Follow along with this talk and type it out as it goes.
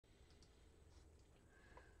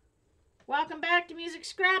Welcome back to Music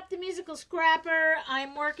Scrap, the musical scrapper.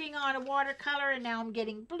 I'm working on a watercolor and now I'm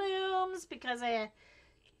getting blooms because I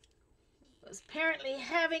was apparently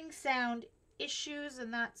having sound issues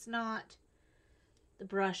and that's not the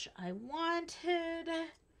brush I wanted.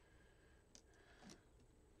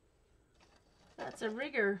 That's a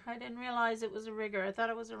rigger. I didn't realize it was a rigger. I thought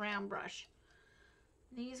it was a round brush.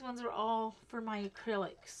 These ones are all for my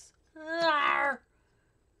acrylics. Arrgh!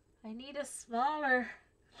 I need a smaller.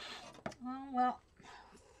 Oh, well,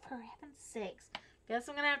 for heaven's sakes. Guess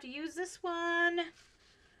I'm going to have to use this one.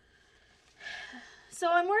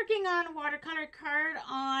 So I'm working on a watercolor card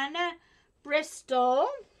on Bristol.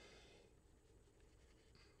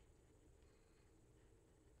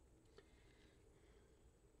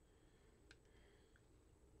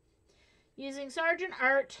 Using Sargent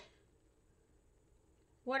Art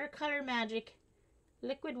Watercolor Magic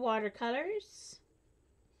liquid watercolors.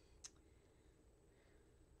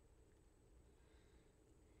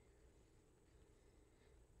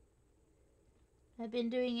 I've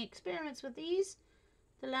been doing experiments with these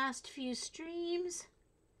the last few streams.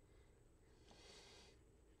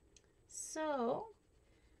 So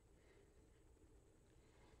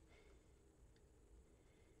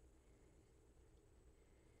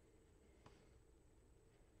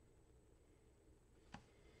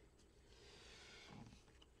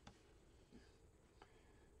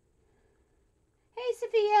hey,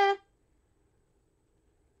 Sophia.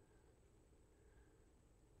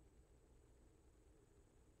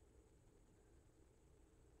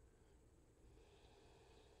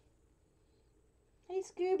 Hey,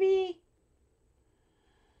 Scooby.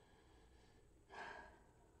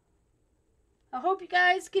 I hope you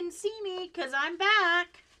guys can see me because I'm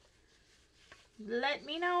back. Let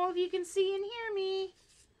me know if you can see and hear me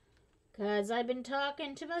because I've been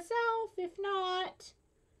talking to myself. If not,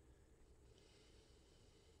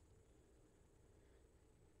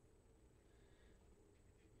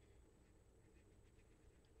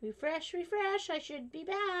 refresh, refresh. I should be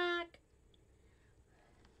back.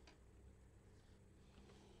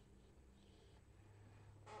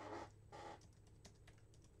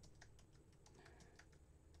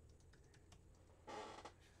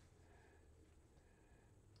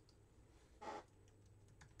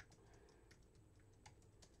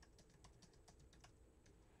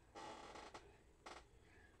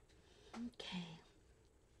 Okay.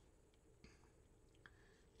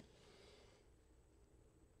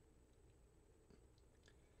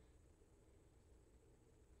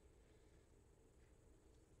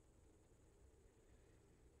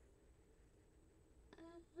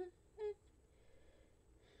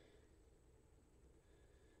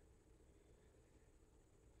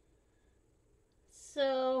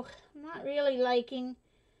 So, I'm not really liking.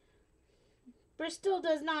 Bristol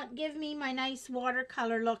does not give me my nice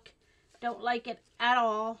watercolor look. Don't like it at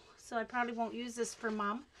all. So I probably won't use this for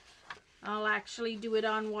Mom. I'll actually do it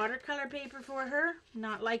on watercolor paper for her.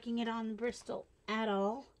 Not liking it on Bristol at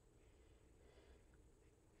all.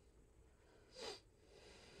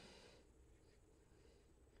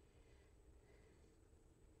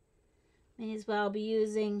 May as well be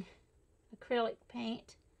using acrylic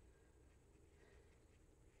paint.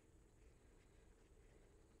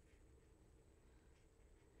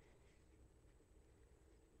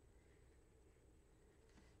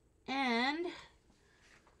 And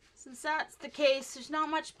since that's the case, there's not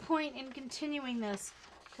much point in continuing this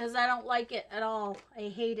because I don't like it at all. I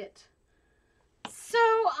hate it. So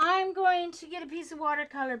I'm going to get a piece of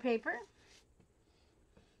watercolor paper.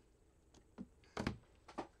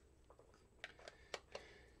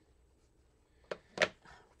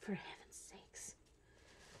 For heaven's sakes.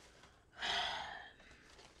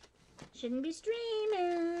 Shouldn't be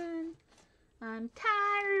streaming. I'm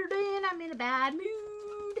tired and I'm in a bad mood.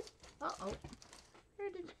 Uh-oh.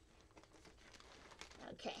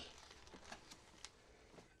 Okay.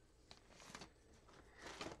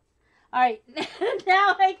 Alright,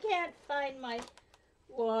 now I can't find my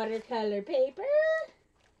watercolor paper.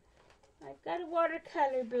 I've got a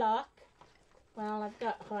watercolor block. Well, I've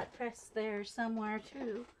got hot press there somewhere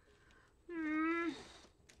too.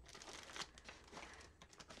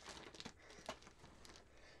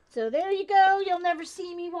 So there you go. You'll never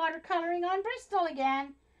see me watercoloring on Bristol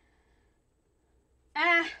again.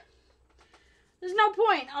 There's no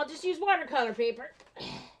point. I'll just use watercolor paper.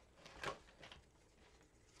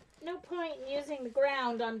 No point in using the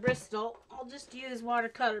ground on Bristol. I'll just use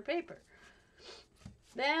watercolor paper.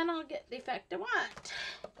 Then I'll get the effect I want.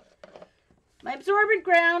 My absorbent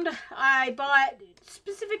ground I bought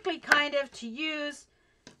specifically kind of to use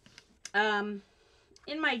in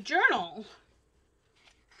my journal.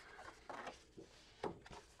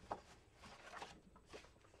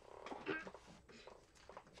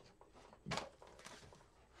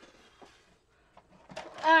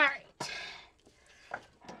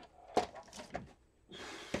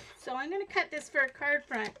 So I'm going to cut this for a card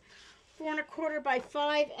front. 4 1/4 by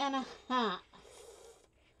 5 1/2.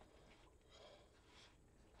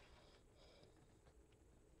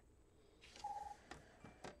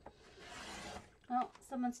 Oh,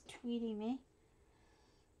 someone's tweeting me.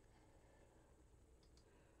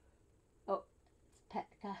 Oh, it's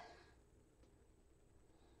Petka.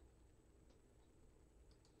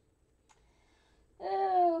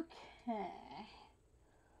 Okay.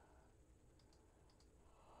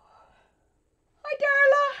 Hi,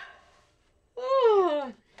 Darla.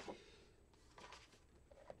 Oh.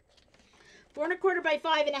 4 1/4 by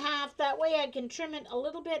 5 1/2. That way I can trim it a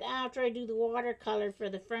little bit after I do the watercolor for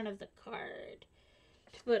the front of the card.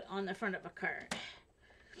 To put on the front of a card.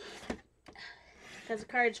 Because the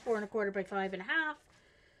card's 4 1/4 by 5 1/2.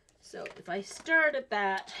 So if I start at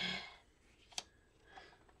that,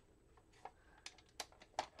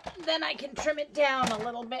 then I can trim it down a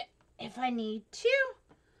little bit if I need to.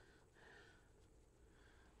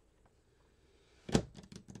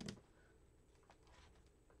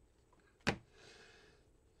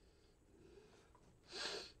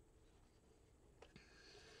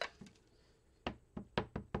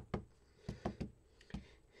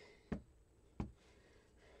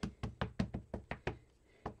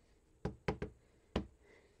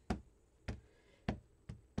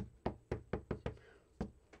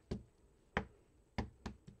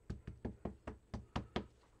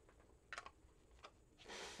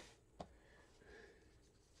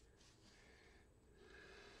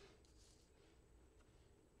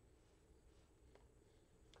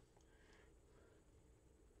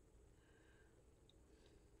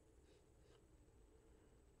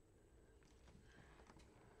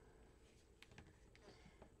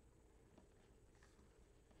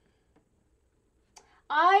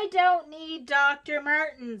 I don't need Dr.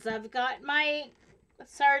 Martens. I've got my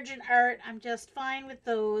Sergeant Art. I'm just fine with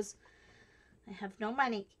those. I have no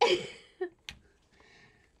money.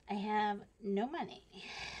 I have no money.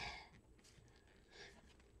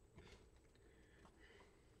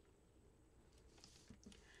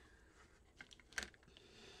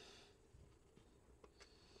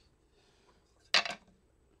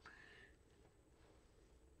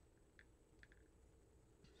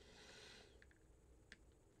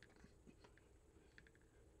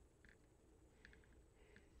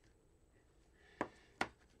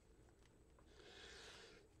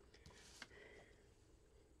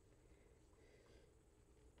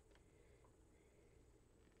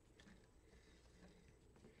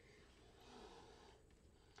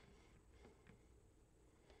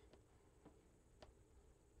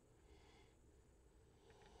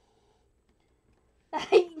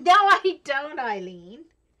 No, I don't, Eileen.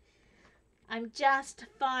 I'm just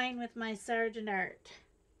fine with my Sergeant Art.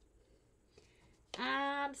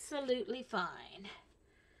 Absolutely fine.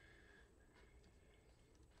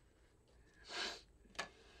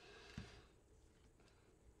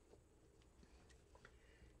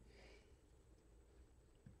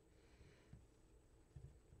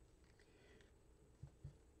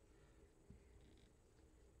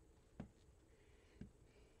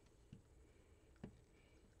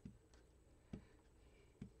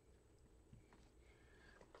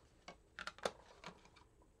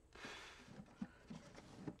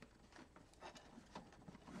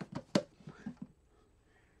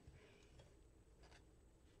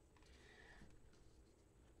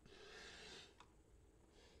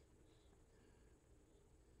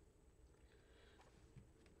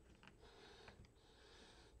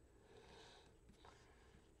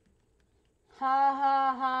 Ha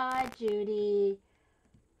ha ha, Judy.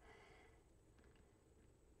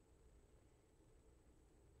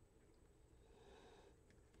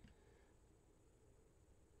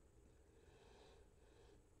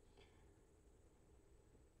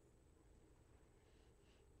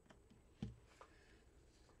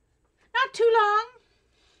 Not too long.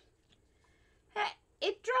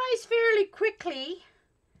 It dries fairly quickly.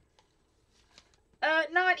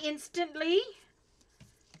 Not instantly,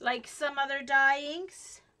 like some other dye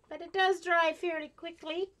inks, but it does dry fairly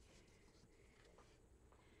quickly.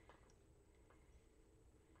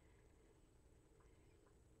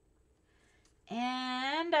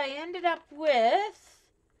 And I ended up with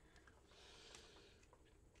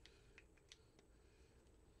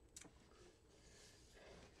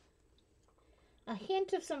a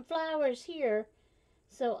hint of some flowers here.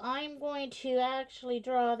 So I'm going to actually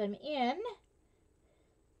draw them in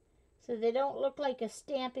so they don't look like a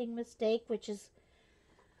stamping mistake, which is,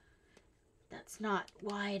 that's not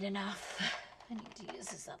wide enough. I need to use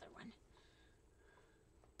this other one.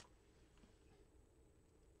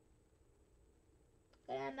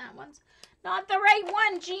 And that one's Not the right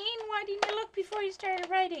one, Jean. Why didn't you look before you started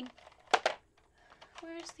writing?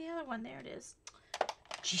 Where's the other one? There it is.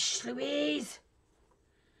 Jeez Louise.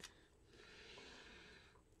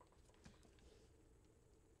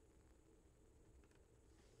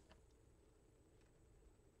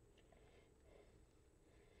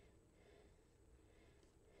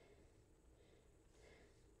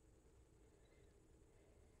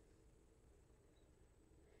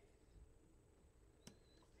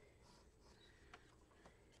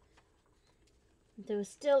 There was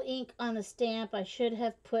still ink on the stamp. I should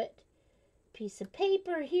have put a piece of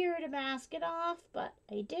paper here to mask it off, but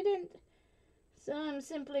I didn't. So I'm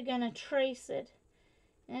simply going to trace it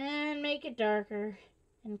and make it darker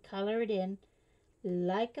and color it in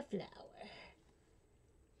like a flower.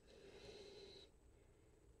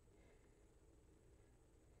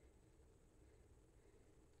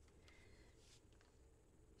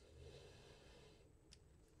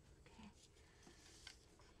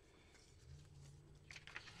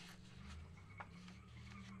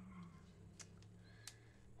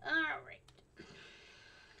 All right.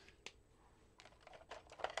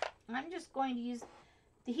 I'm just going to use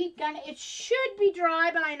the heat gun. It should be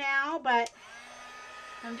dry by now, but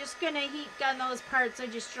I'm just going to heat gun those parts I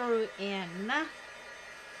just drew in. All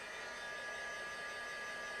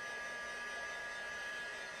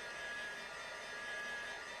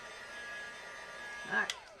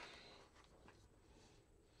right.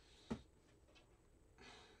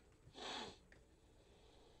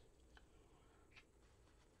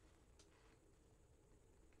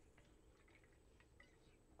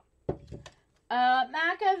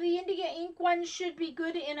 Maca, the India ink one should be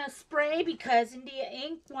good in a spray because India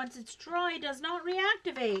ink, once it's dry, does not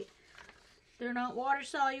reactivate. They're not water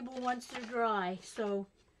soluble once they're dry. So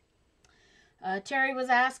Terry was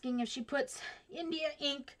asking if she puts India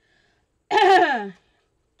ink to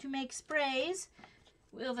make sprays,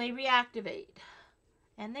 will they reactivate?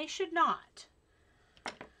 And they should not.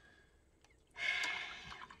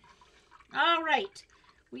 All right,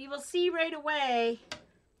 we will see right away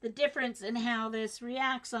the difference in how this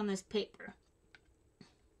reacts on this paper.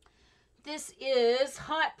 This is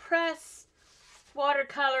hot press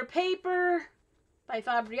watercolor paper by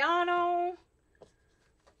Fabriano.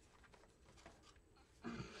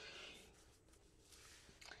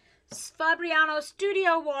 Fabriano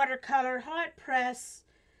Studio Watercolor Hot Press.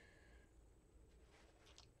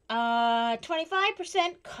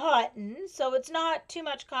 25% cotton, so it's not too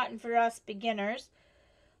much cotton for us beginners.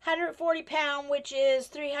 140 pound, which is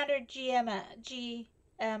 300 GM,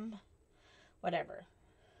 whatever.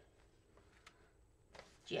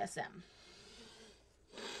 GSM.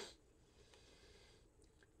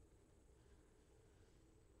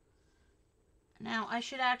 Now, I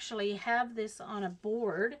should actually have this on a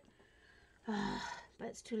board, but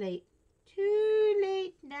it's too late. Too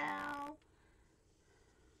late now.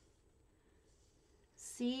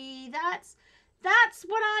 See, that's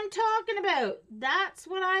what I'm talking about. That's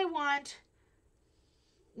what I want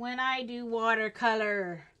when I do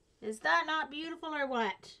watercolor. Is that not beautiful or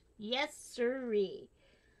what? Yes, sirree.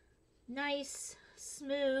 Nice,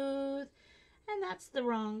 smooth. And that's the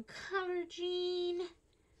wrong color, Jean.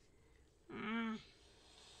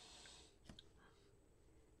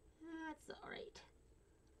 That's all right.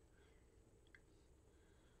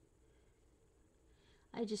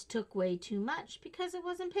 I just took way too much because I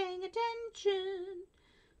wasn't paying attention.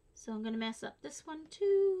 So I'm going to mess up this one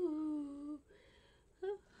too.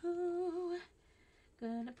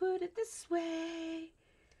 Gonna put it this way.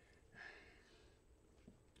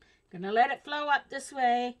 Gonna let it flow up this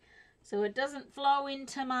way so it doesn't flow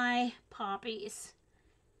into my poppies.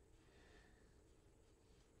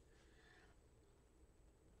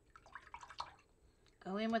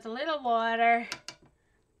 Go in with a little water.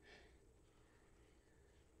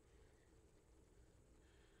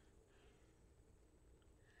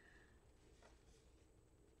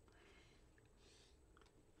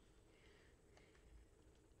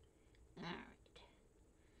 All right.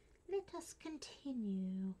 Let us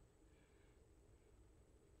continue.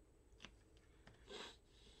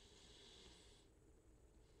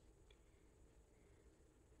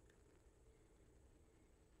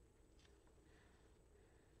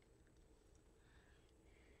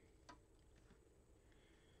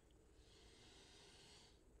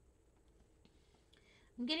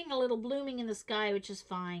 I'm getting a little blooming in the sky, which is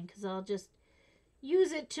fine, because I'll just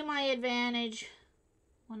use it to my advantage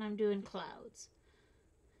when I'm doing clouds.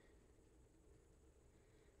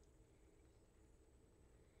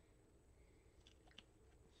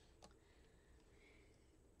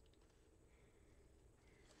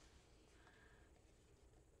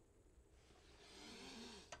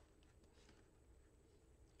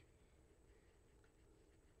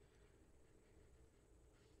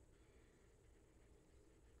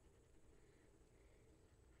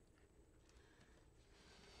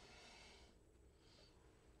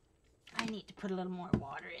 need to put a little more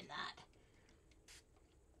water in that.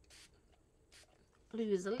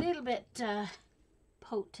 Blue is a little bit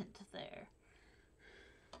potent there.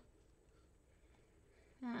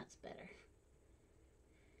 That's better.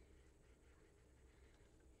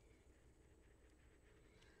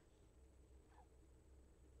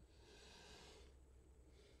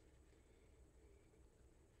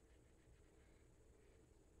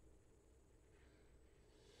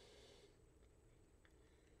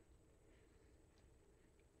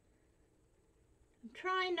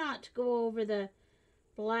 Try not to go over the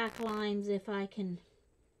black lines if I can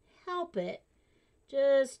help it,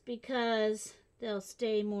 just because they'll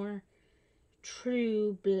stay more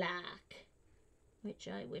true black, which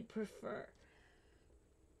I would prefer.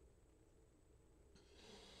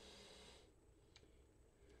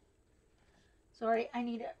 Sorry, I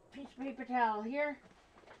need a piece of paper towel here.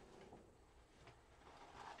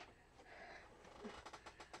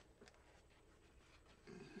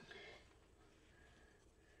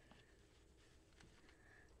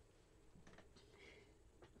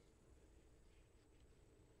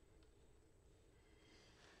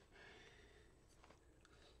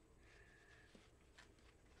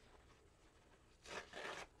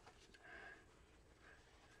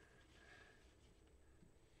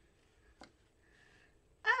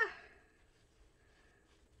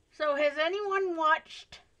 So has anyone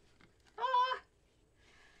watched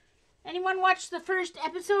the first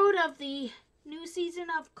episode of the new season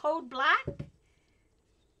of Code Black?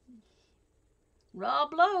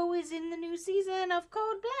 Rob Lowe is in the new season of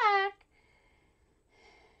Code Black.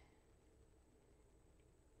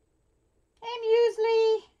 Hey,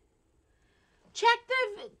 Muesli.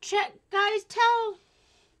 Check, guys, tell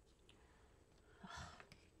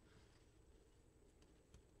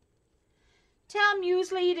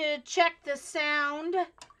Muesli to check the sound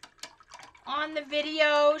on the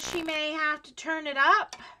video. She may have to turn it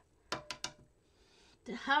up.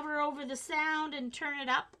 To hover over the sound and turn it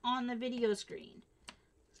up on the video screen.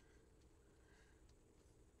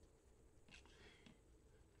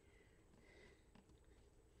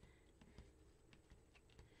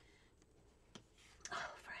 Oh,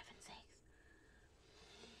 for heaven's sakes.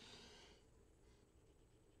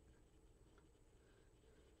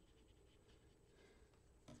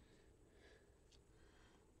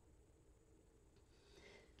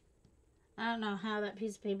 I don't know how that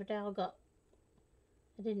piece of paper towel got.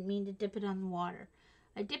 I didn't mean to dip it on the water.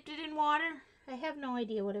 I dipped it in water. I have no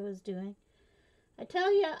idea what I was doing. I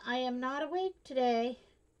tell you, I am not awake today.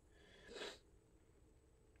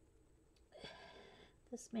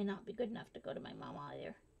 This may not be good enough to go to my mom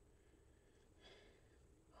either.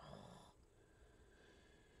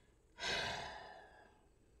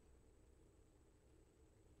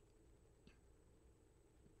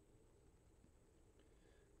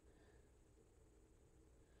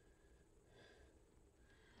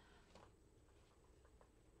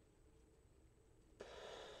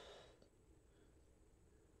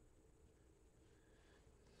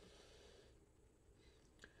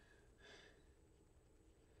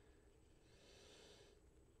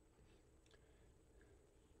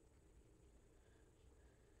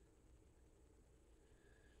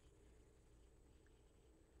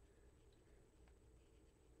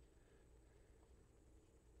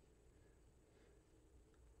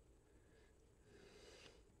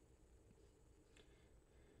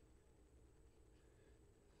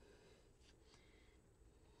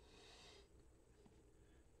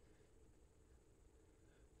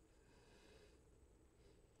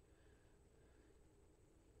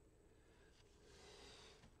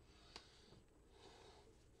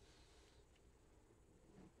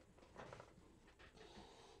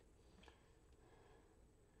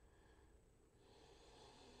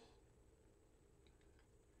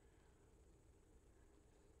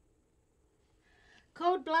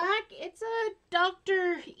 Code Black, it's a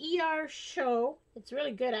Dr. ER show. It's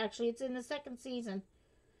really good, actually. It's in the second season.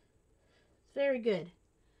 It's very good.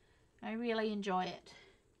 I really enjoy it.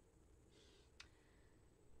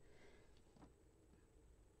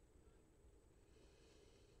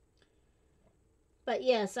 But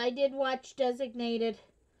yes, I did watch Designated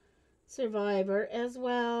Survivor as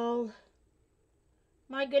well.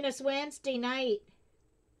 My goodness, Wednesday night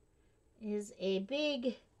is a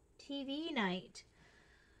big TV night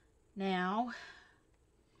now.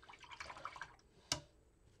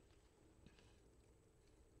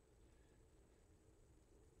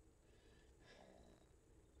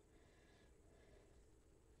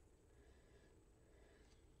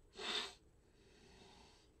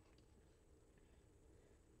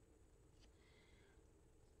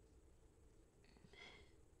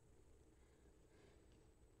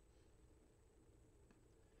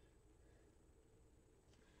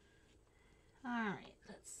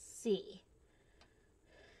 see.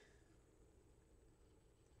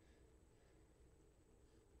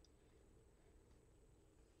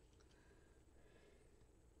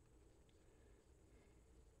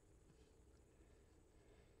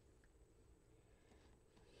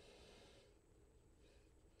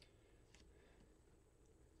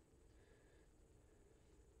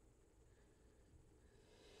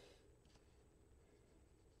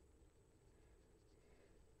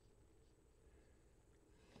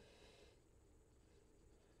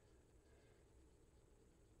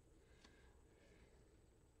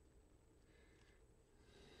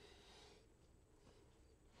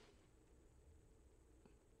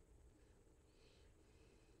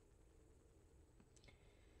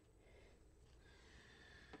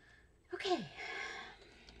 Okay.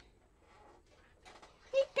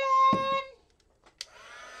 Beacon!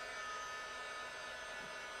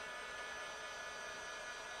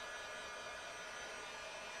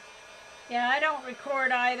 Yeah, I don't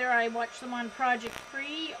record either. I watch them on Project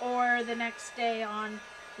Free or the next day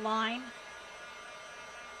online.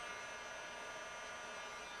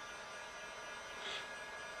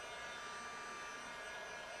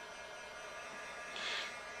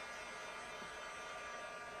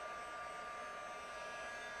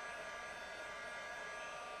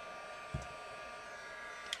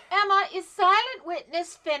 Emma, is Silent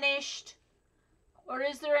Witness finished? Or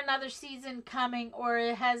is there another season coming, or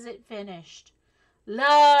has it finished?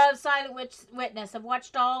 Love Silent Witness. I've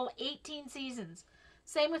watched all 18 seasons.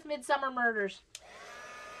 Same with Midsummer Murders.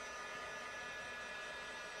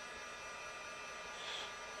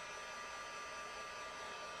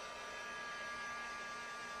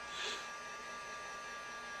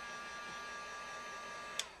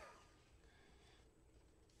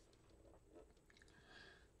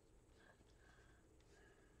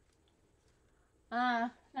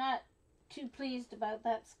 Not too pleased about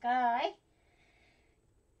that sky.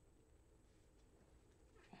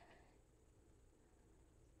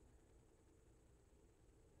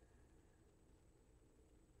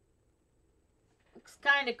 Looks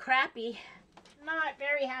kind of crappy. Not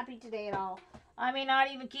very happy today at all. I may not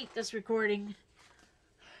even keep this recording.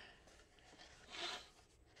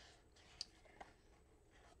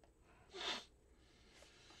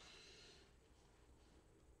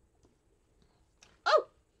 Oh!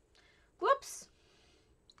 Whoops!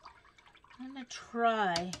 I'm gonna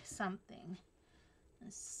try something.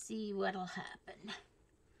 Let's see what'll happen.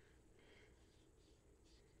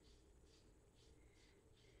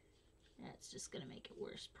 That's just gonna make it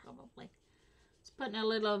worse, probably. Just putting a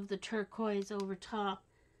little of the turquoise over top.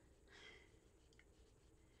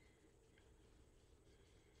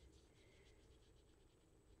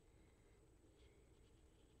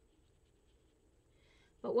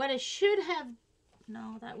 But what I should have...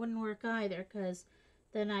 No, that wouldn't work either, because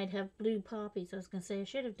then I'd have blue poppies. I was going to say I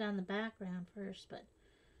should have done the background first, but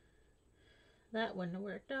that wouldn't have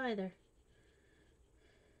worked either.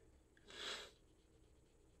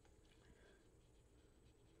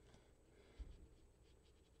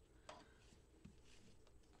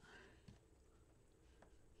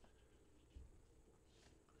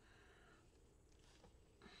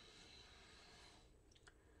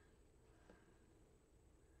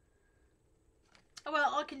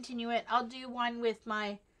 Well, I'll continue it. I'll do one with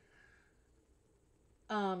my,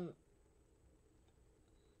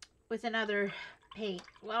 with another paint.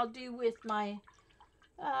 Well, I'll do with my,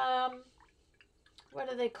 what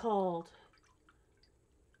are they called?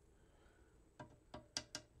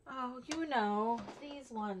 Oh, you know,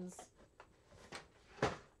 these ones.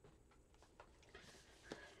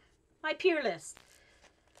 My Peerless.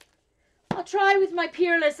 I'll try with my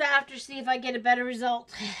Peerless after, see if I get a better result.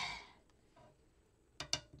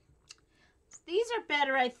 These are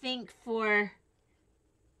better, I think, for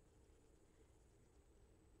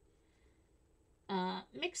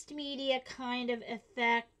mixed media kind of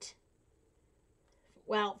effect.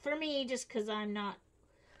 Well, for me, just because I'm not.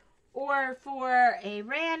 Or for a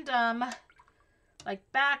random, like,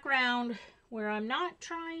 background where I'm not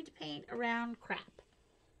trying to paint around crap.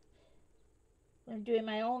 I'm doing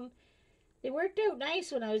my own. They worked out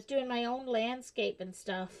nice when I was doing my own landscape and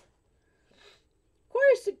stuff. Of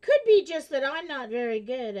course, it could be just that I'm not very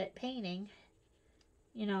good at painting.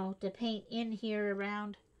 You know, to paint in here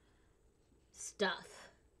around stuff.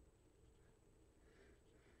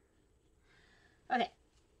 Okay.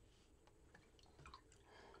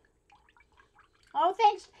 Oh,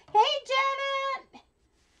 thanks. Hey, Janet!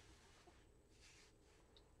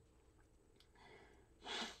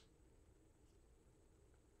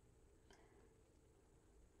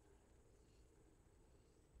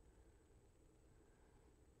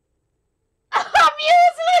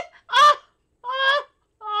 Muesli!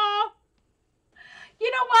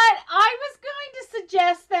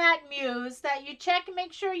 you check and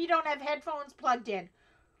make sure you don't have headphones plugged in.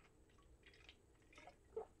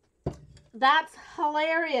 That's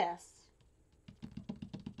hilarious.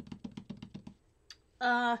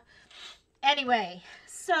 Anyway,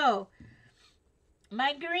 so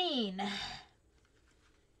my green.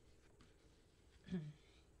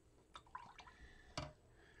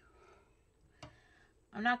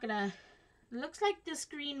 I'm not gonna, looks like this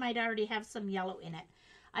green might already have some yellow in it.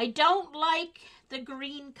 I don't like the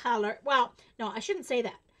green color. Well, no, I shouldn't say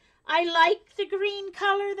that. I like the green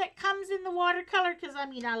color that comes in the watercolor because, I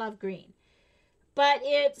mean, I love green. But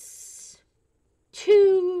it's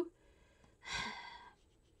too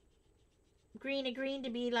green to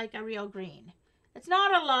be like a real green. It's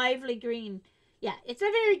not a lively green. Yeah, it's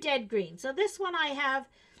a very dead green. So this one I have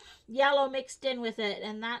yellow mixed in with it,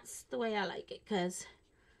 and that's the way I like it, because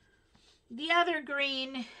the other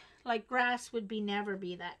green, like grass, would be never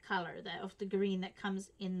be that color, that of the green that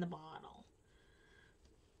comes in the bottle.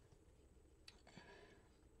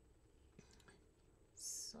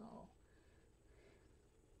 So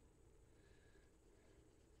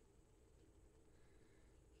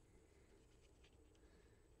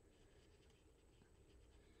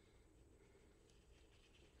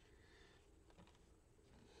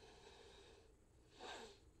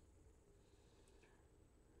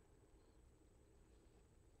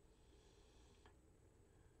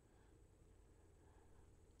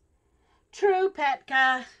true,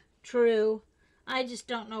 Petka. True. I just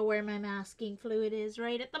don't know where my masking fluid is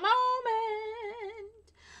right at the moment.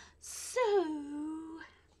 So,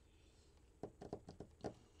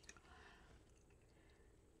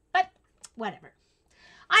 but whatever.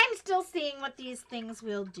 I'm still seeing what these things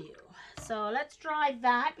will do. So let's dry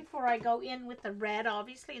that before I go in with the red,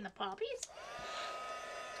 obviously, and the poppies.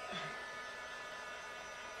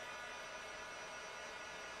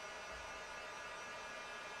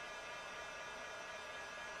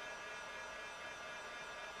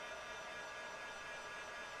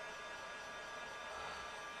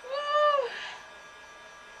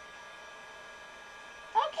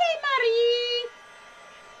 Okay, Marie.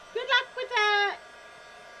 Good luck with that.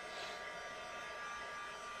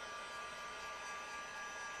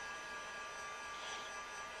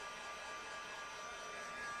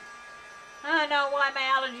 I don't know why my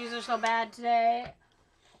allergies are so bad today.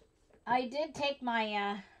 I did take my,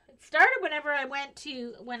 it started whenever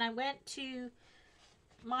when I went to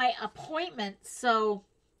my appointment, so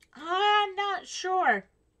I'm not sure.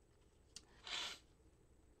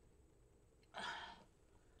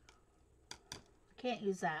 Can't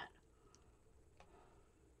use that.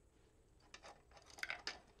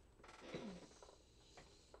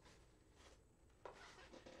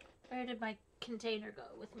 Where did my container go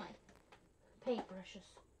with my paintbrushes?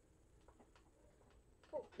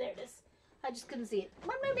 Oh, there it is. I just couldn't see it.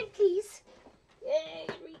 One moment, please. Yay,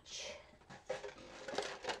 reach.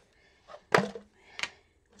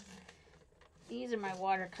 These are my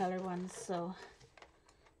watercolor ones, so.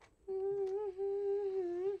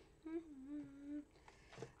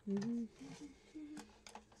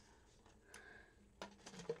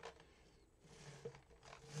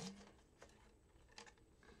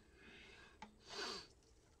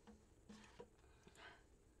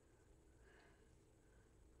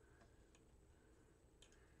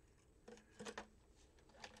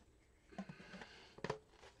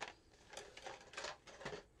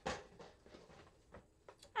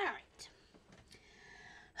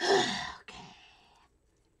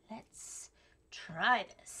 Try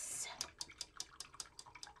this.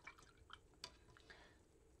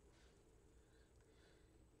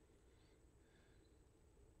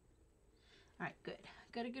 All right, good.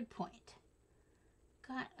 Got a good point.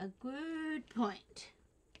 Got a good point.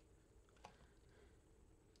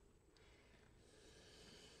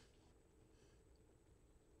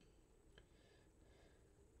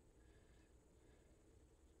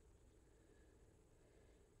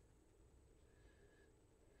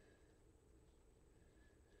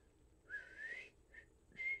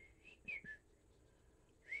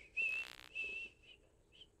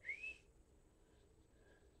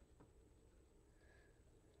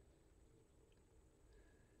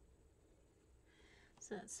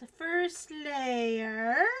 So that's the first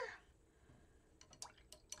layer.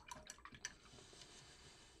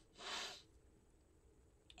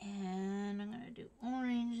 And I'm going to do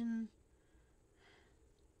orange and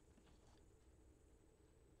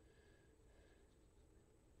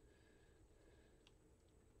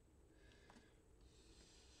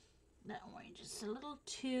that orange is a little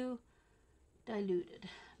too diluted.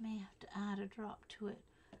 May have to add a drop to it.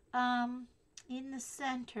 In the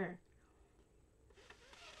center.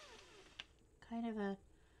 Kind of a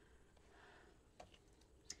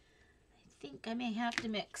think I may have to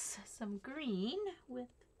mix some green with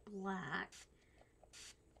black.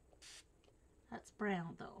 That's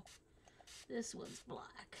brown though. This one's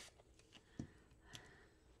black.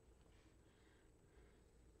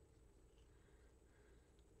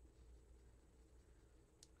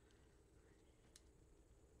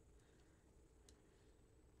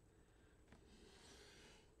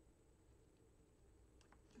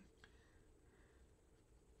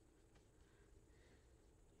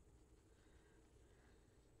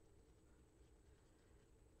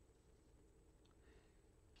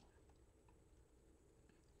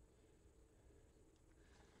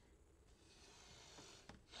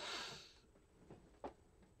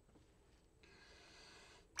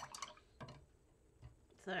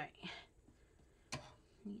 Sorry.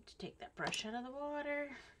 Need to take that brush out of the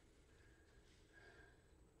water.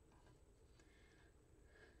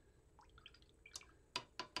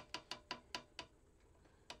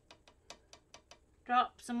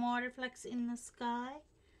 Drop some water flecks in the sky.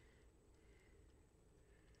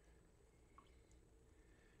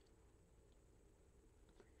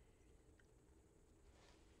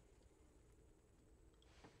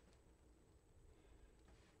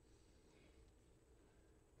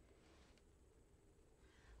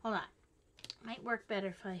 Hold on. Might work better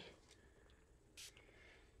if I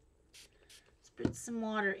spritz some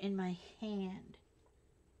water in my hand.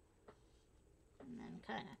 And then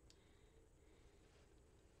kind of.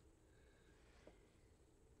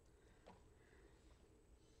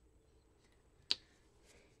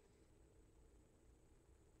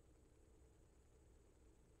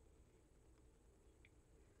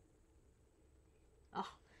 Oh.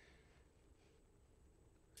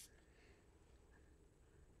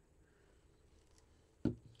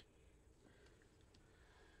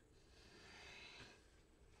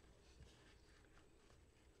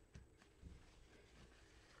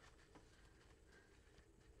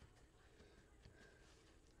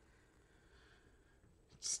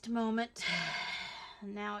 Just a moment.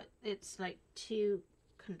 Now it's like too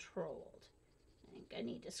controlled. I think I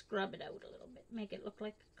need to scrub it out a little bit, make it look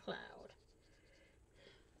like a cloud.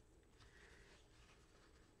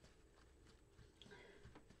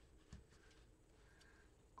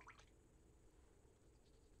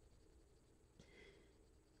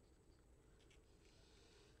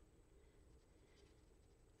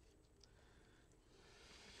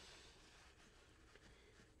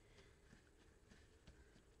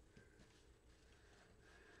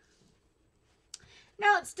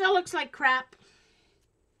 No, it still looks like crap.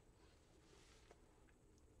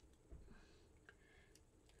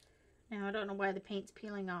 Now, I don't know why the paint's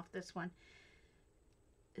peeling off this one.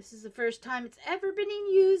 This is the first time it's ever been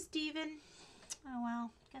used even. Oh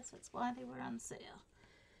well, guess that's why they were on sale.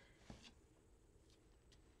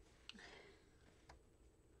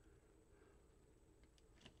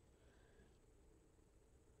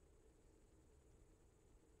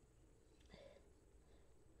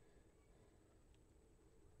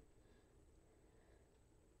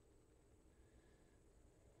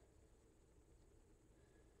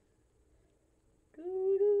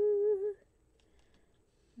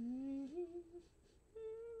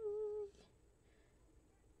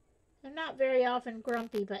 I'm not very often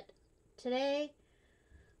grumpy, but today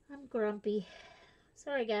I'm grumpy.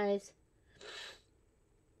 Sorry, guys.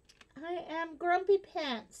 I am grumpy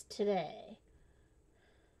pants today.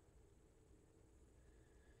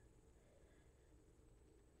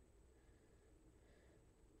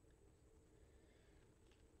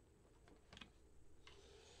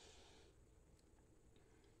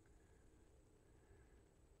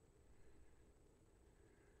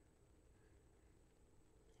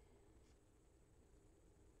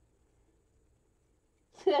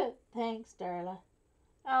 Thanks, Darla.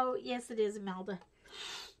 Oh, yes, it is, Imelda.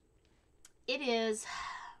 It is.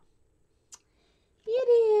 It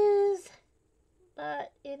is.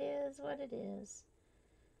 But it is what it is.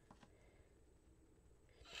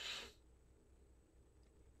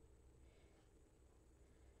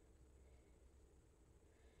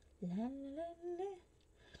 La, la, la.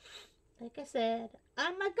 Like I said,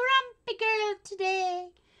 I'm a grumpy girl today.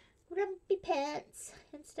 Grumpy pants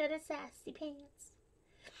instead of sassy pants.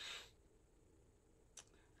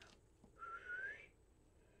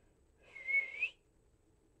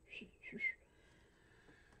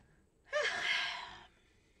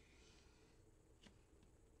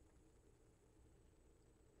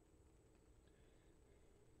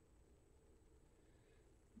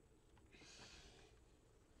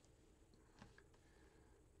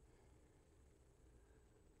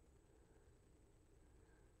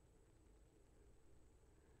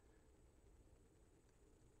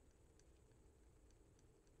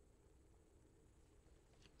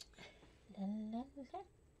 la, la, la.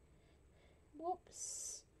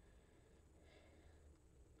 Whoops.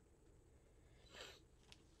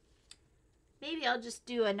 Maybe I'll just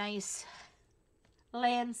do a nice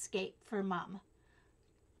landscape for Mom,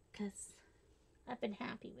 because I've been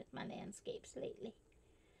happy with my landscapes lately.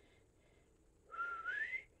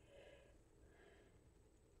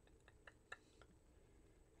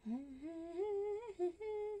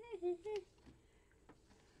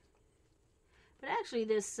 But actually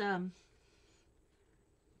this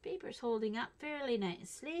paper's holding up fairly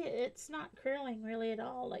nicely. It's not curling really at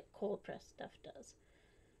all like cold press stuff does.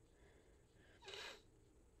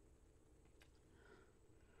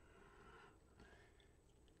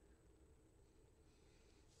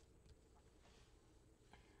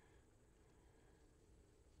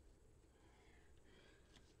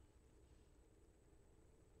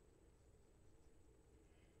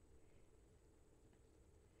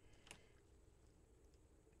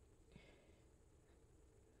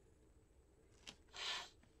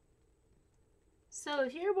 So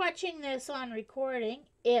if you're watching this on recording,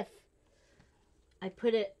 if I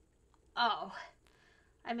put it, oh,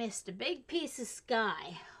 I missed a big piece of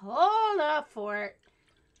sky. Hold up for it.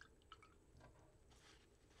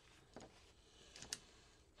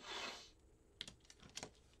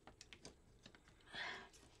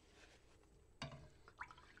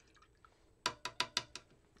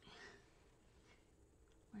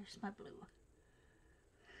 Where's my blue?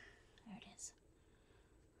 There it is.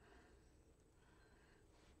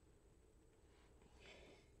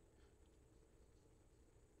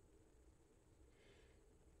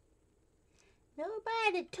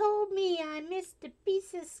 Nobody told me I missed a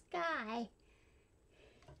piece of sky.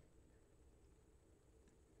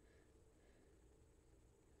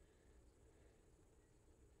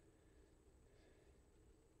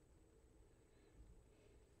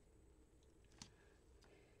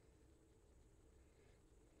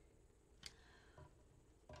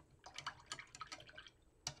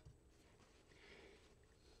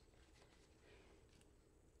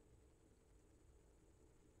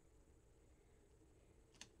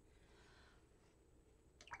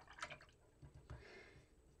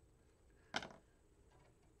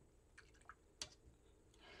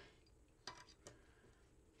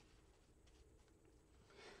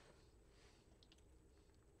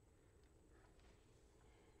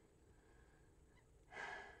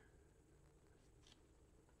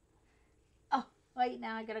 Oh, wait,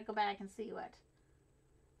 now I gotta go back and see what.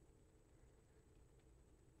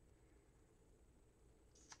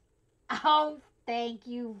 Oh, thank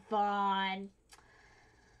you, Vaughn.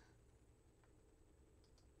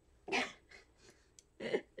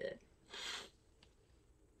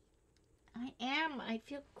 I am. I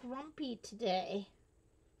feel grumpy today.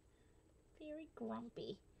 Very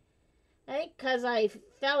grumpy. I think because I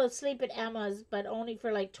fell asleep at Emma's, but only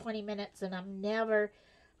for like 20 minutes, and I'm never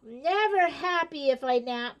happy if I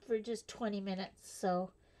nap for just 20 minutes.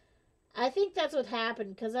 So I think that's what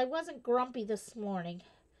happened, because I wasn't grumpy this morning.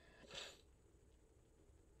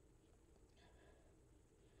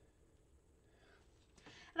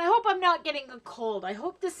 And I hope I'm not getting a cold. I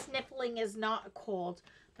hope the sniffling is not a cold.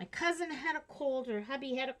 My cousin had a cold, or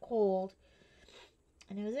hubby had a cold,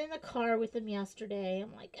 and I was in the car with him yesterday.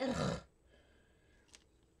 I'm like, ugh.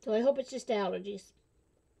 So I hope it's just allergies.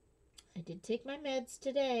 I did take my meds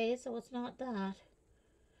today, so it's not that.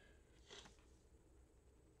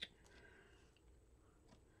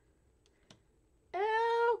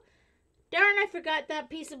 Oh, darn, I forgot that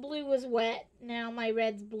piece of blue was wet. Now my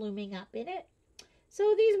red's blooming up in it.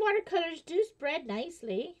 So these watercolors do spread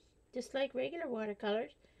nicely, just like regular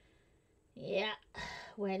watercolors. Yeah,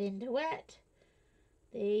 wet into wet.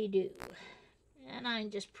 They do. And I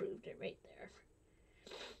just proved it right there.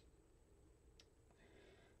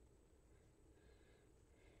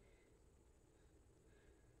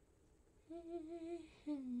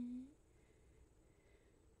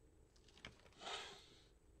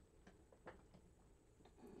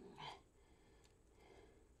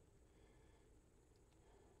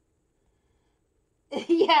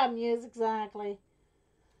 Yeah, Muse, exactly.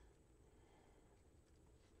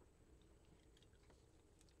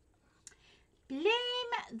 Blame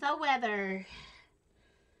the weather.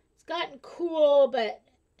 It's gotten cool, but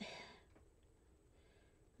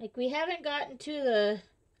like we haven't gotten to the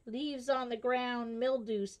leaves on the ground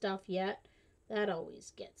mildew stuff yet. That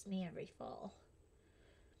always gets me every fall.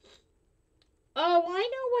 Oh, I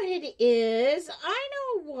know what it is. I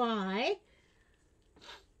know why.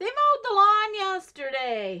 They mowed the lawn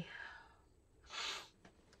yesterday.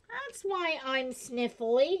 That's why I'm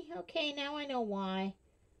sniffly. Okay, now I know why.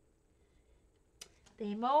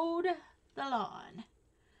 They mowed the lawn.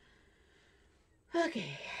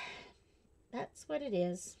 Okay, that's what it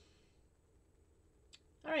is.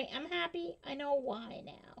 All right, I'm happy. I know why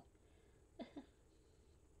now.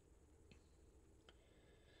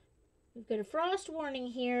 We've got a frost warning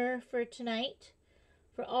here for tonight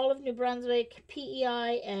for all of New Brunswick,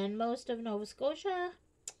 PEI, and most of Nova Scotia.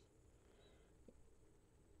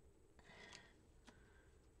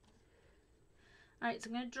 Alright, so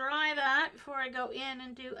I'm going to dry that before I go in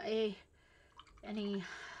and do any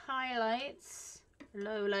highlights,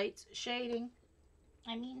 lowlights, shading.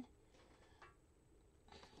 I mean,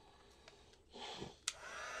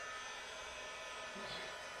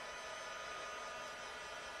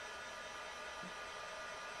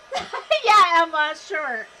 yeah, Emma,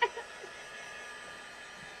 sure.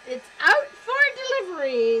 It's out for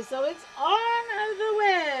delivery, so it's on the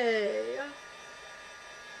way.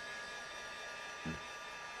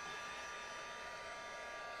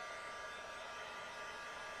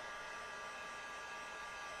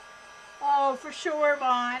 Oh, for sure,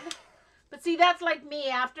 Vaughn. But see, that's like me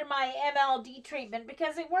after my MLD treatment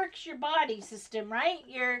because it works your body system, right?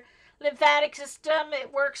 Your lymphatic system,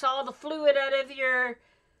 it works all the fluid out of your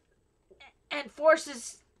and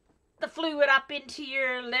forces the fluid up into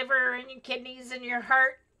your liver and your kidneys and your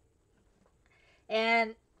heart.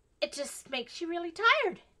 And it just makes you really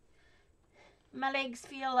tired. My legs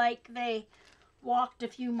feel like they walked a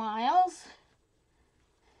few miles.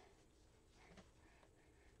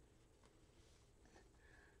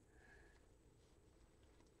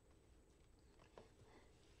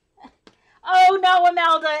 Oh no,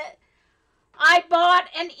 Imelda. I bought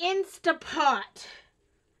an Instapot.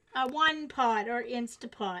 A one pot or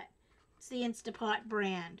Instapot. It's the Instapot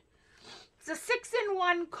brand. It's a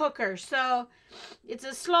 6-in-1 cooker, so it's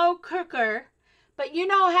a slow cooker. But you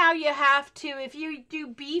know how you have to, if you do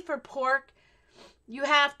beef or pork, you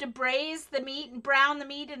have to braise the meat and brown the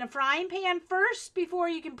meat in a frying pan first before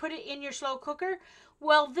you can put it in your slow cooker.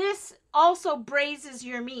 Well, this also braises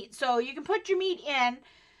your meat. So you can put your meat in,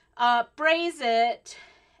 braise it,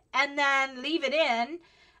 and then leave it in,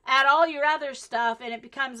 add all your other stuff, and it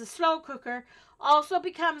becomes a slow cooker. Also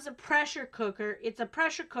becomes a pressure cooker. It's a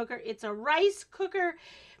pressure cooker. It's a rice cooker.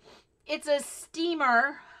 It's a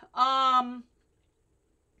steamer.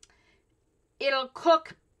 It'll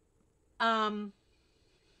cook it'll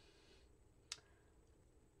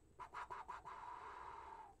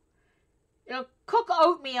cook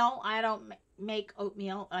oatmeal. I don't make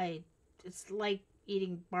oatmeal. It's like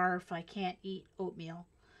eating barf. I can't eat oatmeal.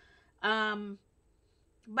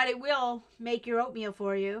 But it will make your oatmeal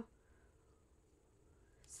for you.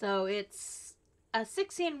 So it's a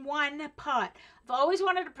 6-in-1 pot. I've always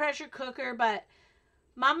wanted a pressure cooker, but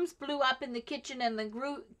Mom's blew up in the kitchen and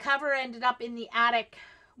the cover ended up in the attic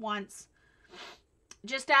once.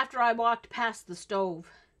 Just after I walked past the stove.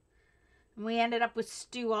 And we ended up with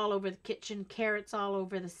stew all over the kitchen, carrots all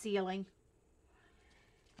over the ceiling.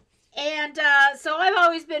 And so I've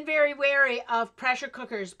always been very wary of pressure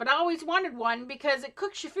cookers, but I always wanted one because it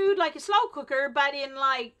cooks your food like a slow cooker, but in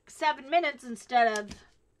like 7 minutes instead of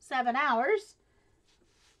 7 hours.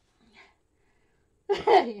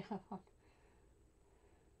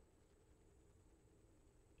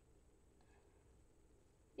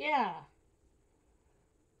 Yeah.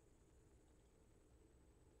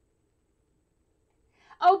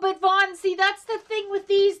 Oh, but Vaughn, see, that's the thing with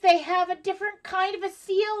these. They have a different kind of a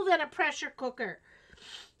seal than a pressure cooker.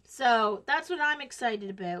 So that's what I'm excited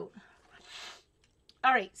about.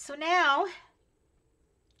 All right, so now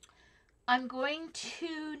I'm going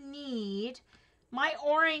to need, my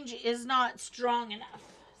orange is not strong enough.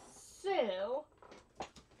 So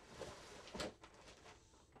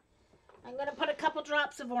I'm going to put a couple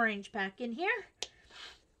drops of orange back in here.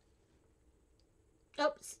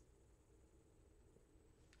 Oops.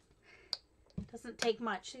 Doesn't take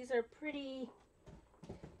much. These are pretty.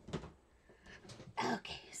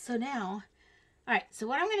 Okay, so now, all right, so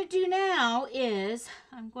what I'm going to do now is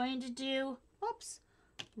I'm going to do, oops,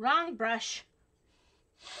 wrong brush.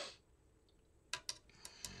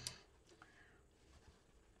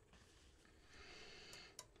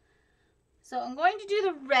 So I'm going to do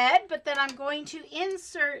the red, but then I'm going to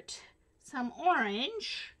insert some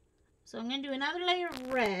orange. So I'm going to do another layer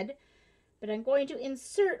of red, but I'm going to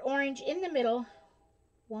insert orange in the middle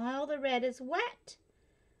while the red is wet.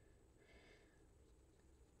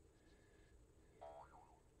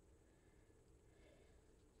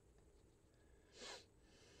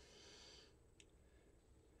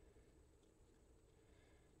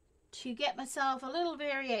 To get myself a little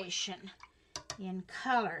variation in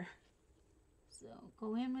color. So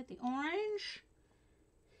go in with the orange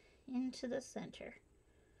into the center.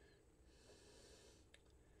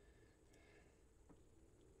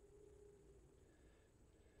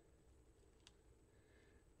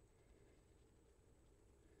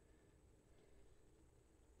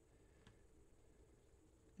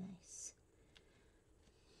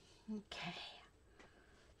 Okay.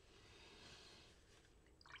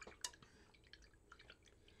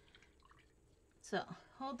 So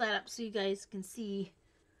hold that up so you guys can see.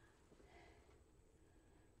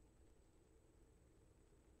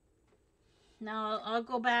 Now I'll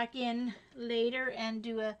go back in later and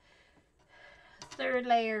do a third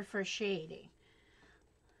layer for shading.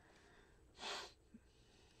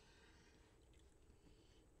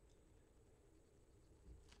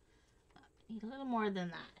 Need a little more than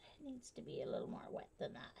that. It needs to be a little more wet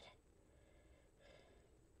than that.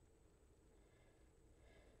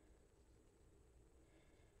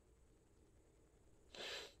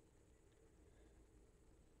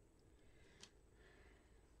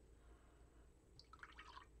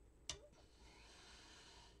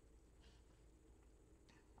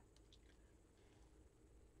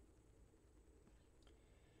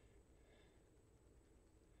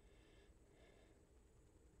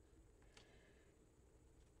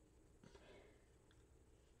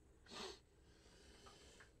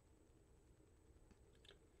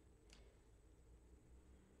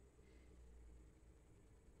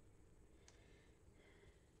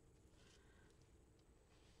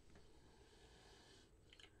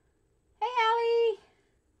 Hey, Allie.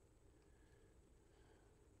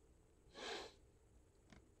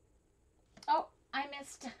 Oh, I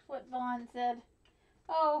missed what Vaughn said.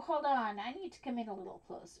 Oh, hold on. I need to come in a little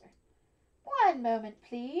closer. One moment,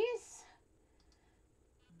 please.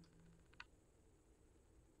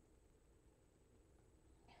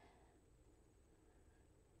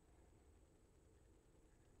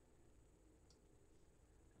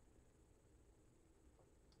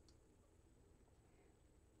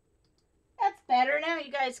 That's better. Now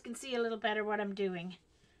you guys can see a little better what I'm doing.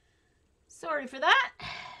 Sorry for that.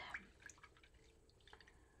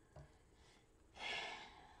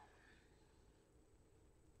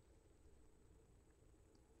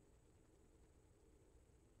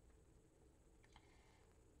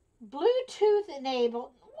 Bluetooth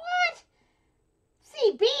enabled. What?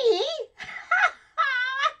 CB?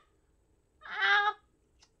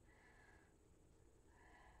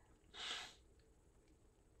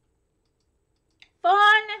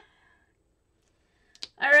 Fun.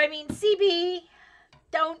 Or I mean CB.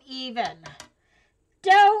 Don't even.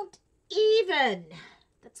 Don't even.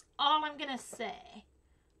 That's all I'm going to say.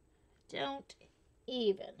 Don't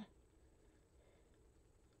even.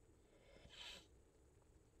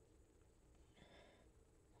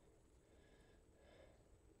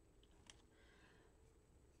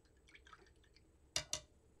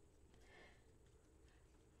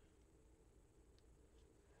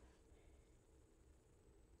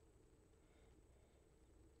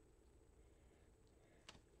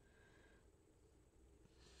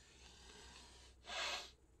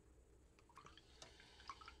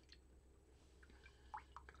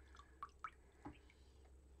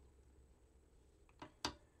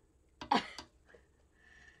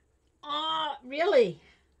 Really?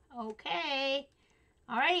 Okay.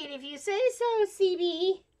 All right, if you say so,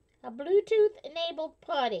 CB. A Bluetooth-enabled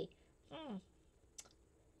potty.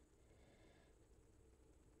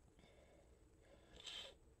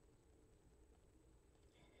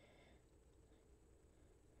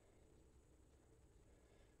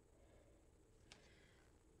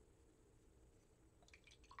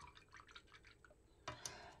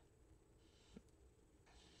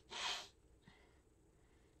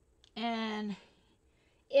 And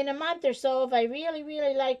in a month or so, if I really,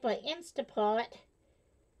 really like my Instapot,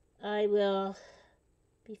 I will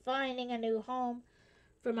be finding a new home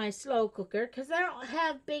for my slow cooker because I don't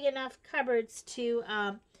have big enough cupboards to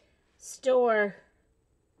store.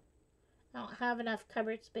 I don't have enough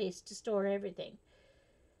cupboard space to store everything.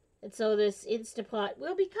 And so this Instapot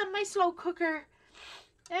will become my slow cooker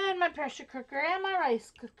and my pressure cooker and my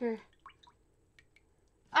rice cooker.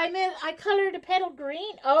 I colored a petal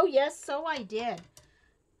green. Oh, yes, so I did.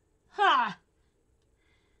 Ha!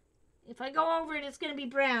 If I go over it, it's going to be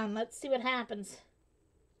brown. Let's see what happens.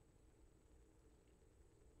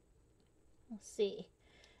 Let's see.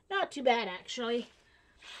 Not too bad, actually.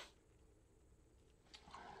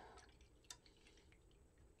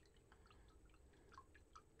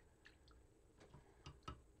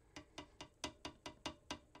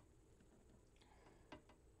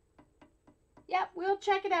 Yep, we'll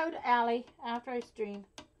check it out, Allie, after I stream.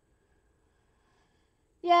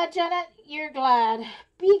 Yeah, Janet, you're glad.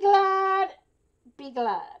 Be glad. Be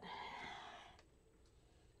glad.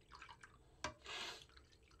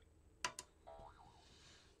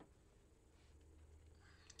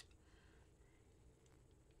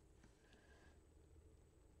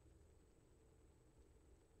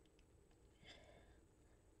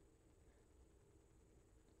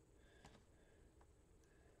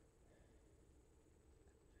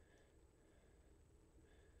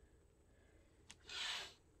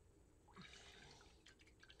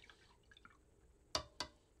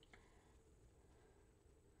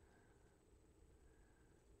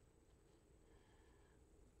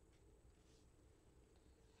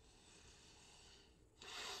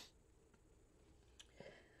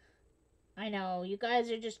 I know, you guys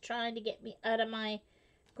are just trying to get me out of my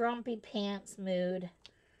grumpy pants mood.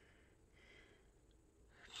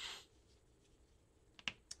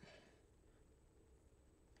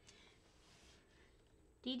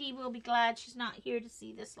 Dee Dee will be glad she's not here to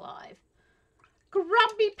see this live.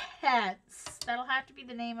 Grumpy Pants. That'll have to be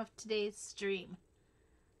the name of today's stream.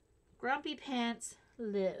 Grumpy Pants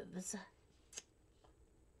lives.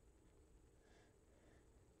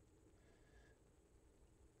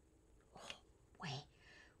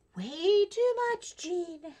 Way too much,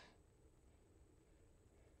 Jean.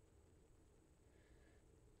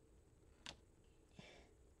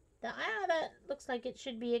 That looks like it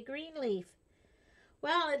should be a green leaf.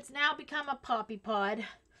 Well, it's now become a poppy pod.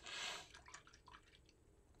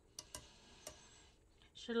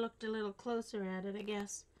 Should have looked a little closer at it, I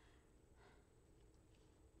guess.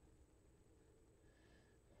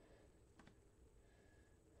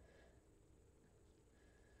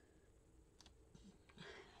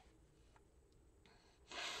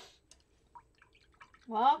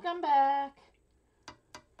 Welcome back.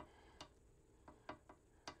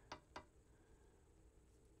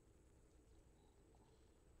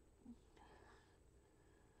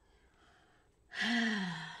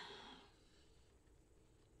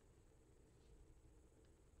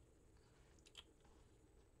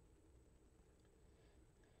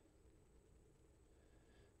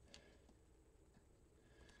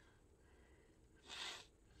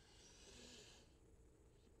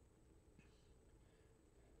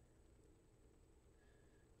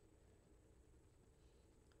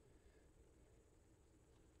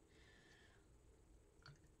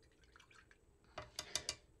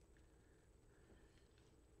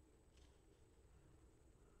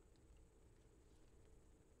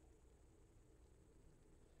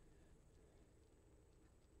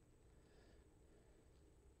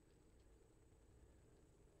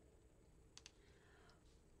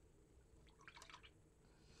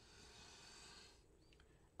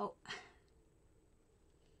 Oh.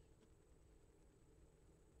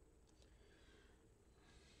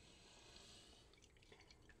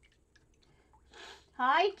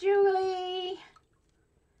 Hi, Julie.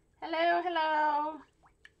 Hello, hello.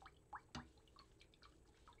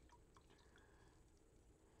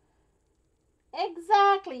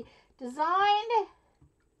 Exactly. Designed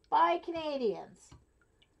by Canadians.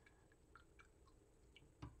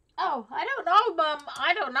 Oh, I don't know,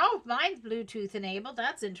 I don't know if mine's Bluetooth enabled.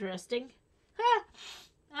 That's interesting. Huh.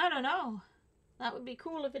 I don't know. That would be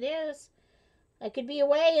cool if it is. I could be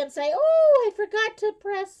away and say, oh, I forgot to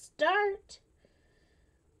press start.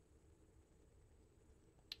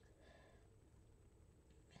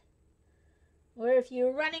 Or if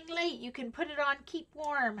you're running late, you can put it on keep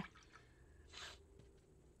warm.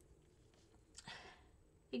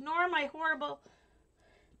 Ignore my horrible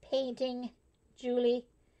painting, Julie.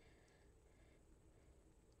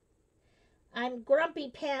 I'm grumpy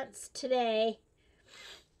pants today.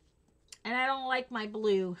 And I don't like my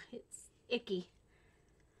blue. It's icky.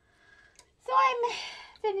 So I'm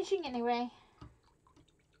finishing anyway.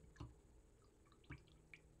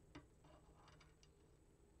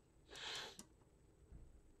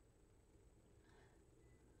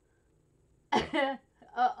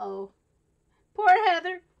 Uh-oh. Poor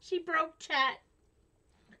Heather. She broke chat.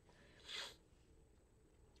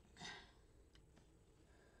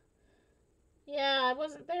 Yeah, I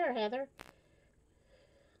wasn't there, Heather.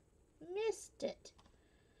 Missed it.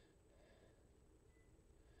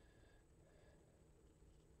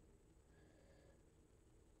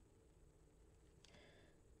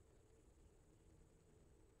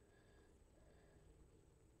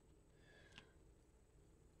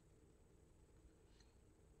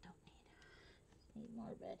 Don't need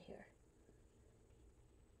more red here.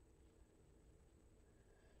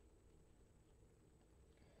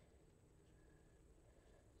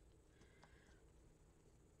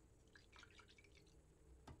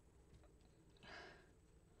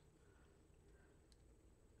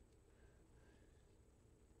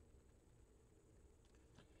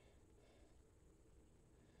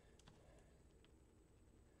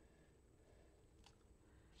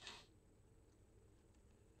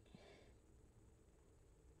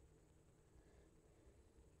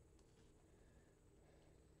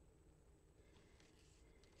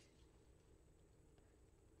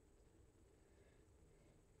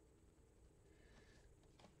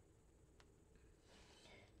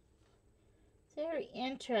 Very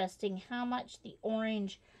interesting how much the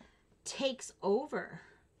orange takes over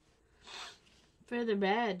for the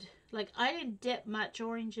red. Like, I didn't dip much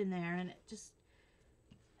orange in there, and it just,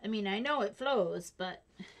 I mean, I know it flows, but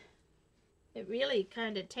it really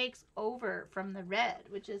kind of takes over from the red,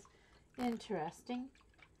 which is Interesting.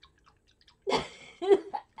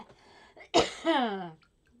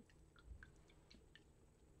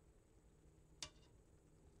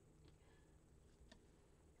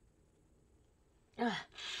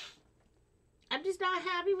 I'm just not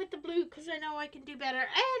happy with the blue because I know I can do better. And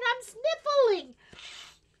I'm sniffling.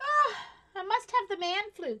 I must have the man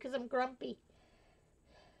flu because I'm grumpy.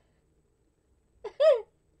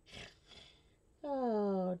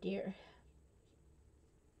 Oh, dear.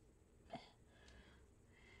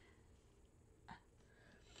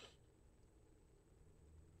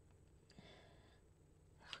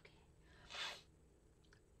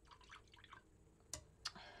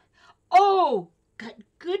 Oh, got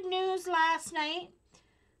good news last night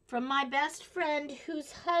from my best friend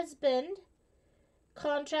whose husband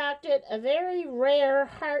contracted a very rare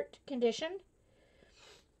heart condition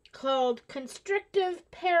called constrictive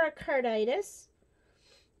pericarditis.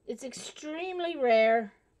 It's extremely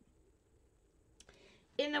rare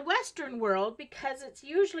in the Western world because it's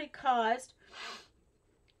usually caused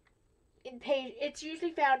it's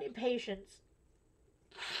usually found in patients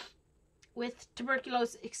with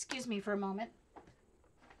tuberculosis. Excuse me for a moment.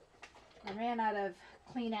 I ran out of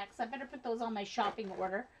Kleenex. I better put those on my shopping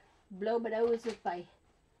order. Blow those with my...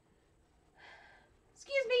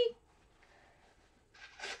 Excuse me.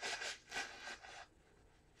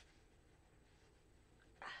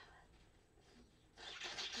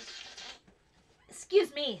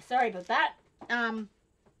 Excuse me. Sorry about that.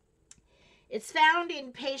 It's found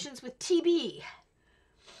in patients with TB.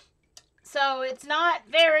 So it's not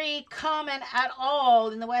very common at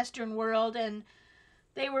all in the Western world, and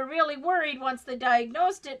they were really worried once they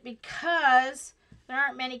diagnosed it because there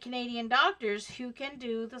aren't many Canadian doctors who can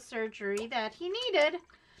do the surgery that he needed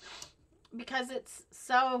because it's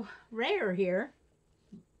so rare here.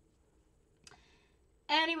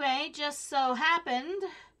 Anyway, just so happened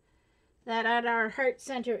that at our heart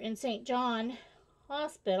center in St. John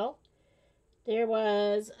Hospital, there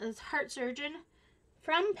was a heart surgeon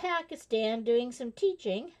from Pakistan doing some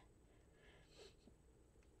teaching.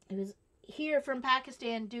 He was here from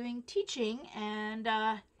Pakistan doing teaching, and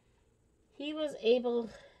he was able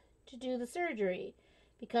to do the surgery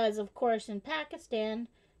because, of course, in Pakistan,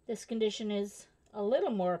 this condition is a little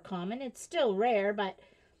more common. It's still rare, but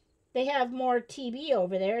they have more TB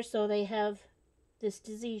over there, so they have this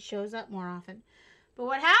disease shows up more often. But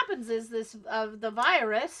what happens is this of the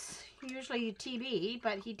virus, usually TB,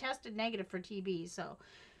 but he tested negative for TB, so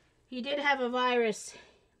he did have a virus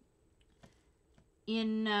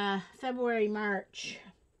in February, March.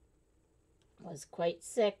 Was quite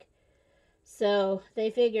sick. So they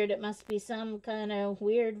figured it must be some kind of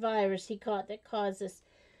weird virus he caught that caused this.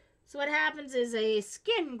 So what happens is a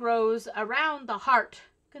skin grows around the heart,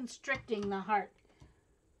 constricting the heart.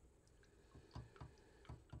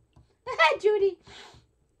 Hi, Judy.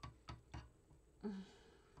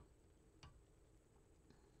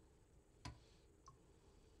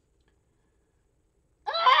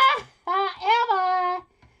 Emma.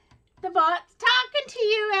 The bot's talking to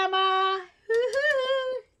you, Emma.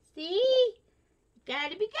 Hoo-hoo. See?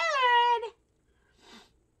 Gotta be good.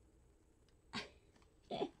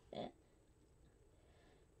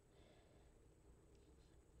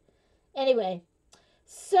 Anyway,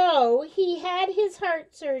 so he had his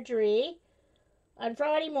heart surgery on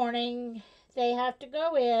Friday morning. They have to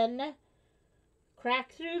go in,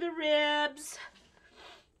 crack through the ribs,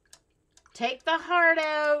 take the heart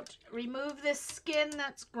out, remove this skin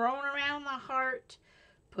that's grown around the heart,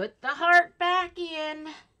 put the heart back in.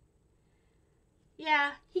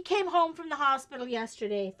 Yeah, he came home from the hospital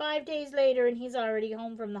yesterday, 5 days later, and he's already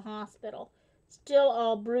home from the hospital. Still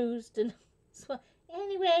all bruised and so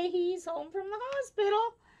anyway, he's home from the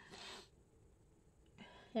hospital.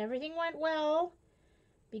 Everything went well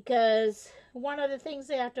because one of the things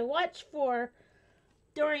they have to watch for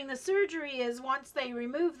during the surgery is once they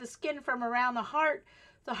remove the skin from around the heart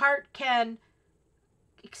can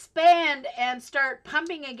expand and start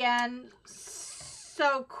pumping again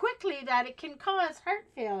so quickly that it can cause heart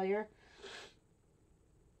failure.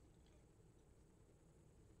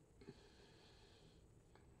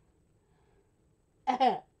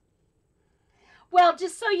 Well,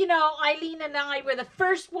 just so you know, Eileen and I were the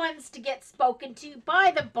first ones to get spoken to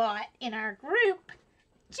by the bot in our group.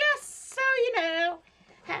 Just so you know,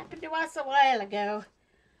 happened to us a while ago.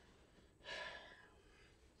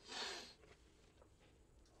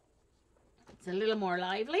 It's a little more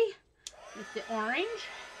lively with the orange.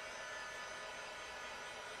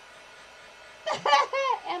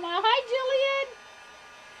 Emma, hi, Jillian.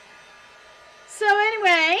 So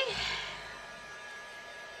anyway,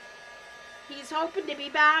 he's hoping to be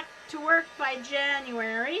back to work by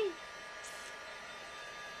January.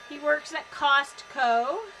 He works at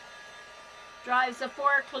Costco, drives a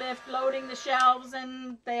forklift loading the shelves,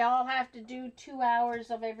 and they all have to do 2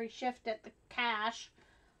 hours of every shift at the cash.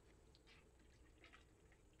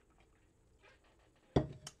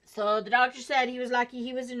 So the doctor said he was lucky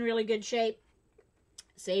he was in really good shape.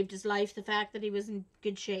 Saved his life, the fact that he was in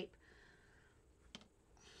good shape.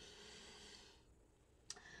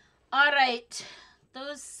 Alright,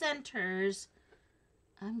 those centers,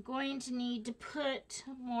 I'm going to need to put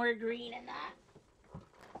more green in that.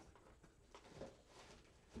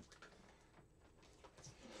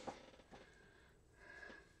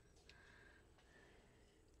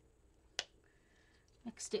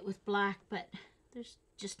 Mixed it with black, but there's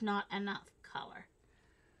just not enough color.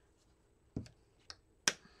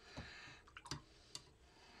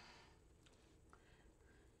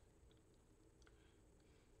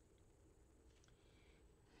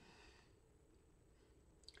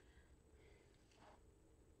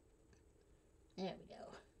 There we go.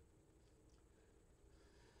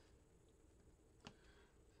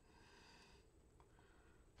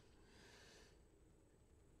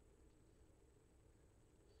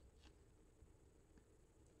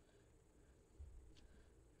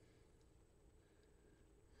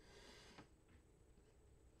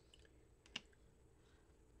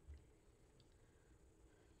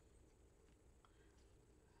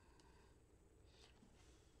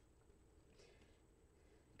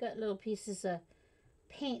 Got little pieces of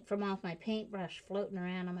paint from off my paintbrush floating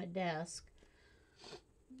around on my desk.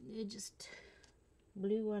 It just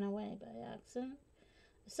blew one away by accident.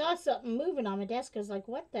 I saw something moving on my desk. I was like,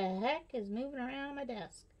 what the heck is moving around on my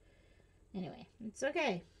desk? Anyway, it's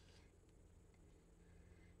okay.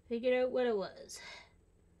 Figured out what it was.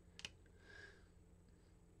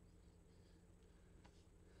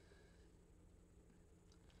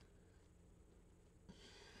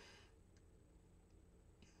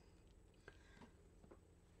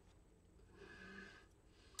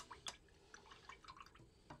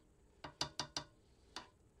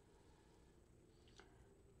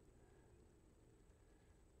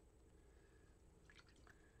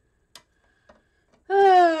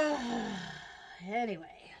 Anyway.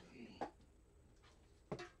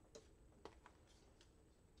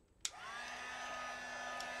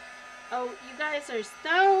 Oh, you guys are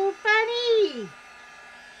so funny.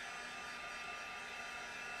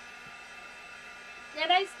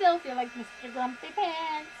 Yet I still feel like Mr. Grumpy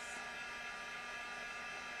Pants.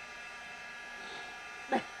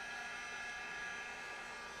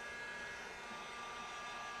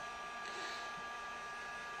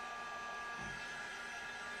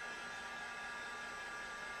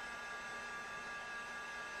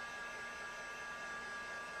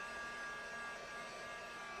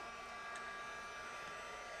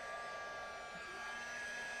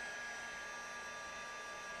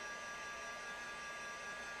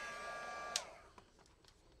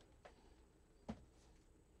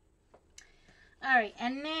 Alright,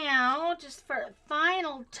 and now, just for a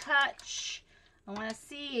final touch, I want to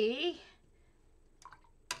see,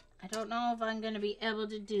 I don't know if I'm going to be able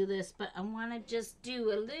to do this, but I want to just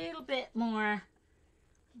do a little bit more.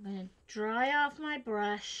 I'm going to dry off my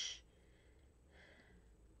brush,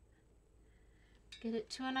 get it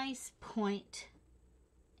to a nice point,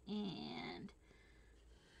 and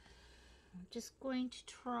I'm just going to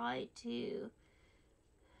try to,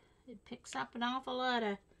 it picks up an awful lot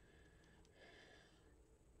of,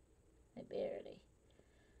 barely.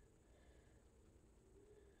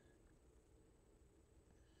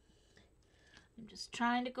 I'm just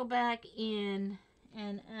trying to go back in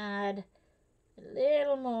and add a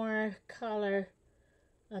little more color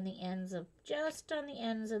on the ends of, just on the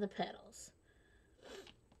ends of the petals.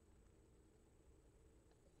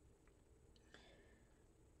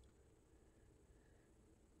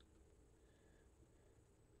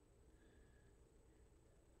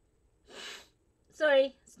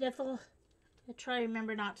 Sorry, sniffle. I try to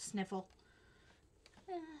remember not to sniffle.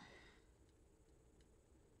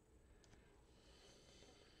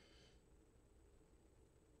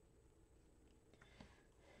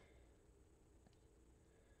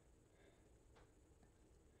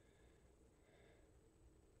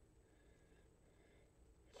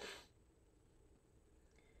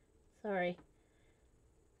 Sorry.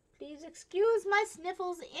 Please excuse my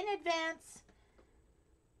sniffles in advance.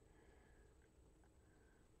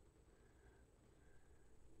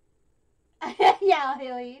 Yeah,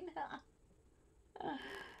 Helene.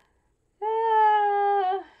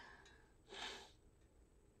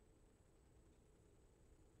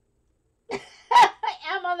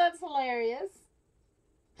 Emma, that's hilarious.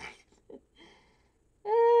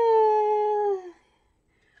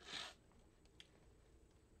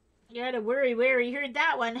 I'd have worry heard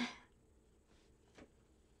that one.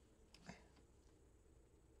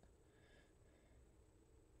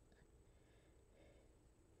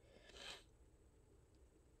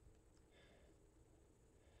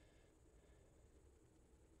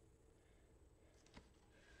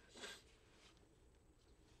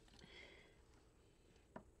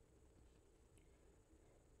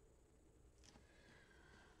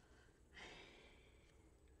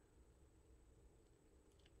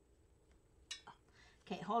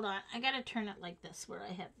 Okay, hold on. I gotta turn it like this where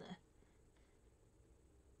I have the...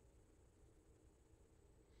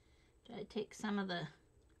 I take some of the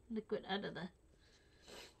liquid out of the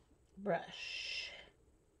brush.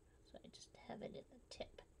 So I just have it at the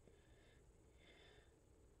tip.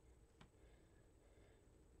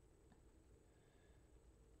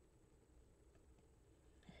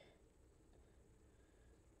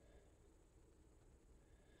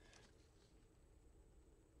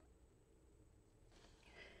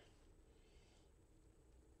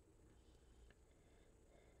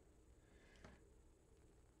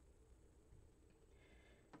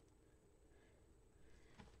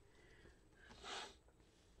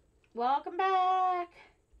 Welcome back.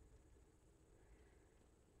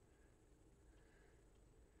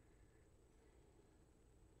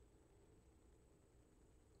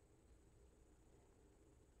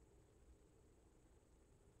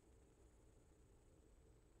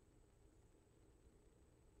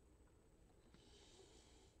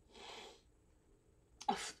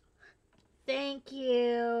 Thank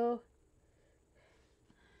you.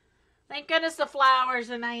 Thank goodness the flowers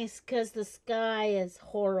are nice because the sky is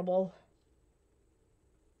horrible.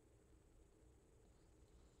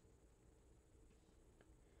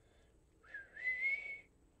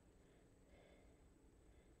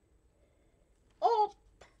 Oh!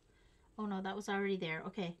 Oh no, that was already there.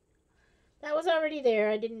 Okay. That was already there.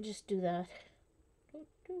 I didn't just do that.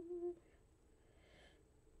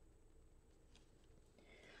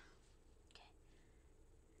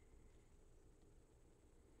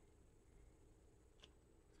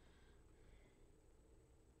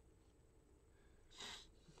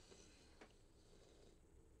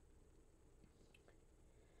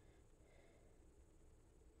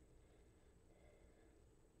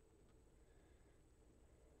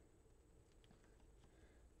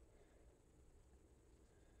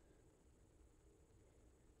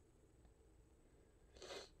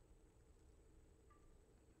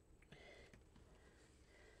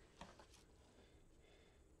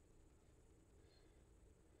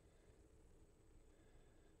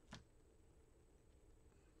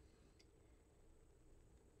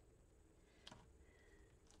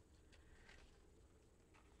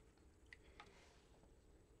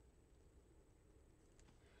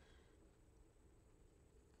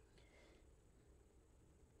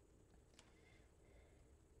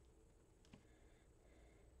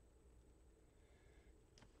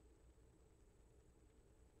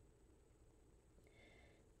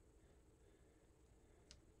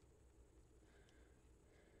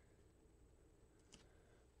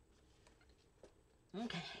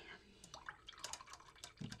 Okay.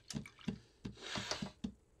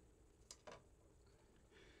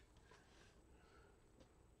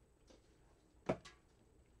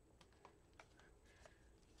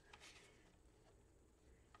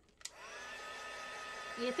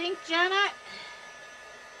 You think, Jenna?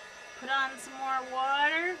 Put on some more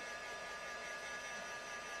water.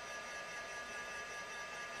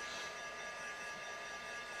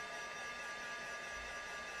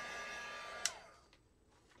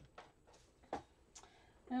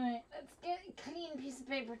 Alright, let's get a clean piece of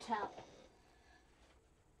paper towel.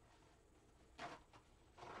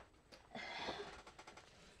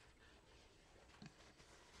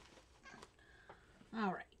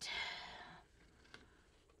 Alright.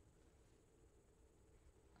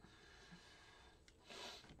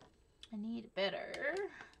 I need better.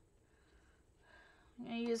 I'm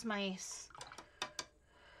going to use my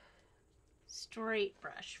straight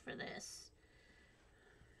brush for this.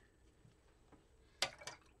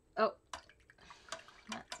 Oh,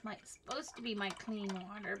 that's supposed to be my clean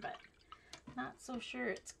water, but not so sure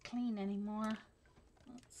it's clean anymore.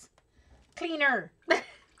 It's cleaner.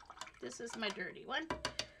 This is my dirty one.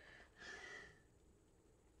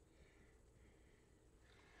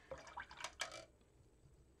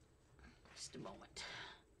 Just a moment.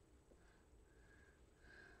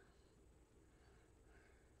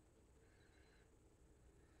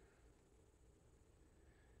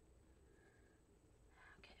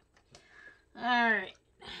 Okay. All right.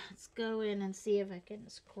 Let's go in and see if I can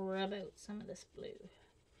scrub out some of this blue.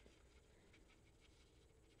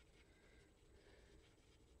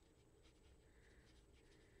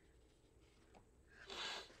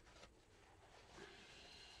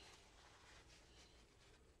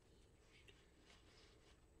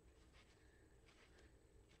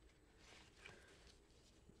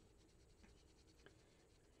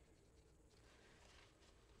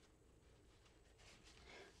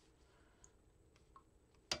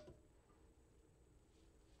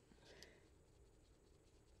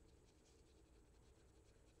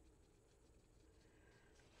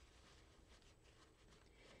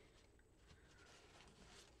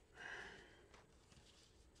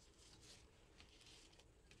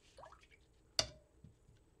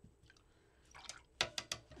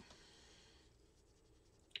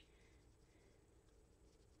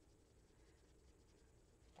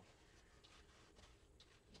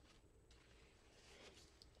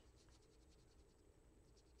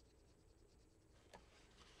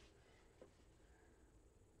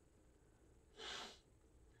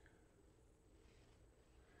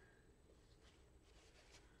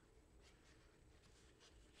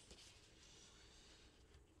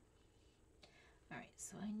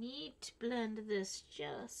 So I need to blend this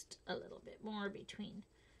just a little bit more between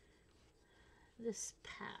this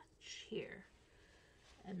patch here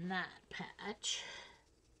and that patch.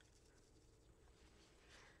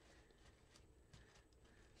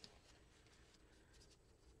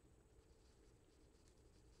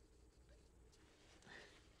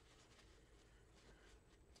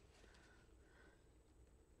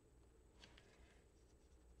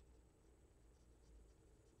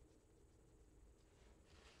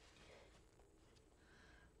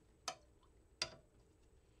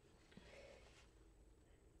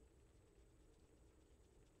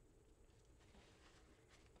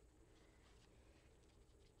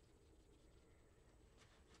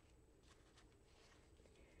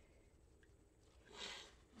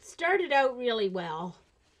 Started out really well,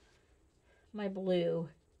 my blue,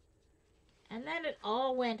 and then it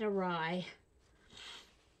all went awry.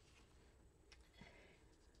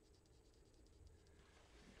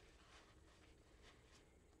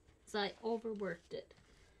 So I overworked it.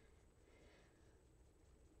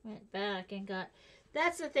 Went back and got,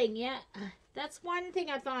 that's the thing, yeah, that's one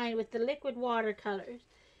thing I find with the liquid watercolors.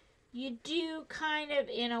 You do kind of,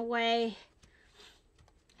 in a way,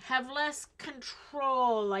 have less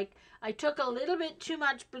control. Like, I took a little bit too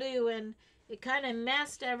much blue and it kind of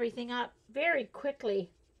messed everything up very quickly.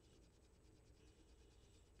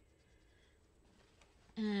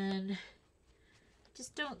 And I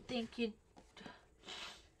just don't think you,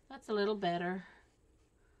 that's a little better.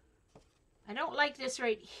 I don't like this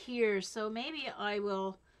right here, so maybe I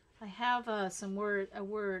will, I have a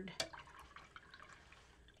word.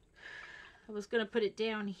 I was going to put it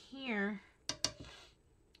down here,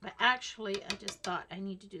 but actually I just thought I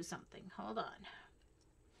need to do something. Hold on.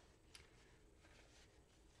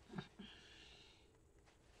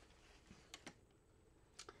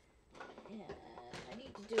 Yeah, I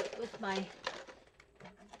need to do it with my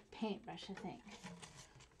paintbrush, I think.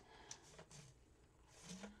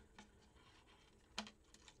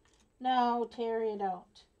 No, Terry, I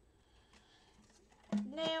don't.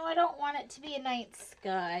 No, I don't want it to be a night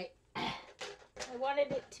sky. I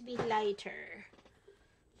wanted it to be lighter.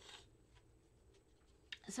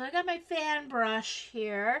 So I got my fan brush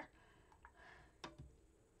here.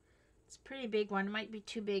 It's a pretty big one. It might be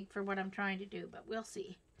too big for what I'm trying to do, but we'll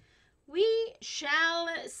see. We shall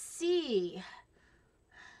see.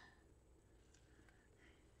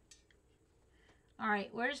 All right,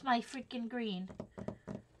 where's my freaking green?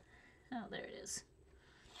 Oh, there it is.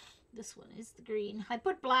 This one is the green. I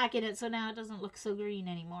put black in it, so now it doesn't look so green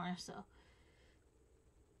anymore, so.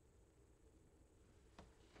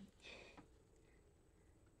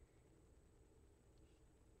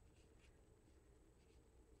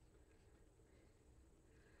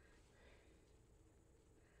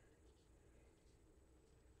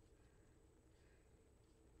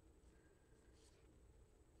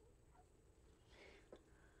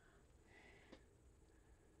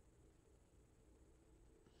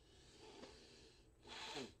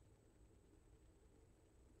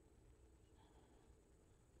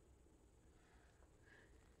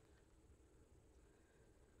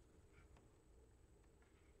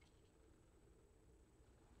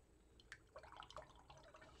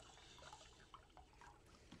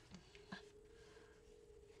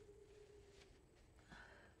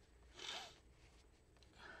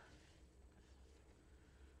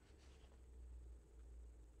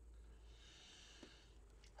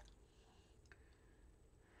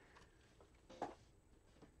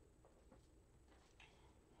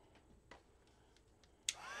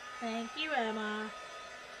 Thank you, Emma.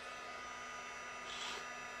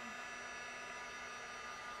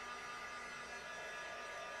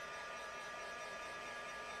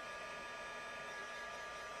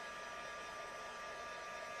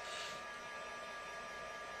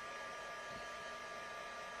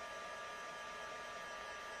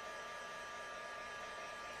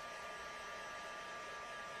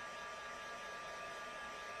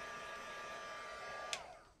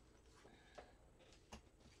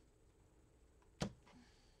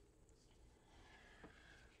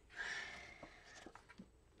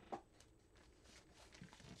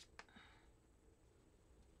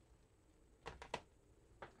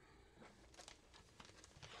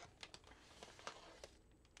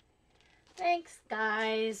 Thanks,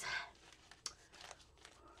 guys.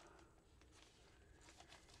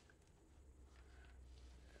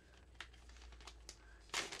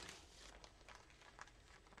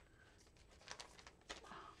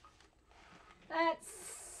 Let's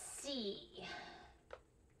see.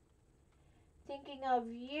 Thinking of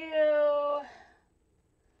you,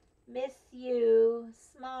 miss you,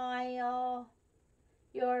 smile,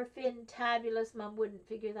 your are fantabulous. Mom wouldn't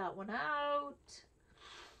figure that one out.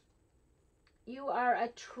 You are a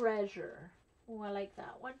treasure. Oh, I like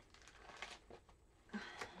that one.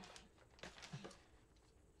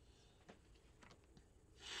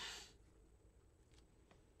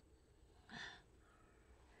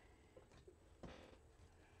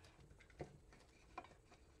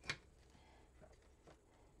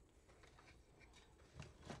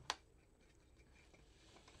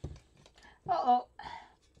 Uh-oh.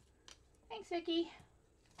 Thanks, Vicky.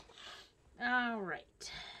 All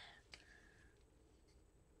right.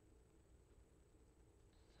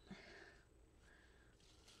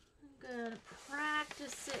 I'm going to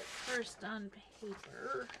practice it first on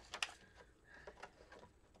paper.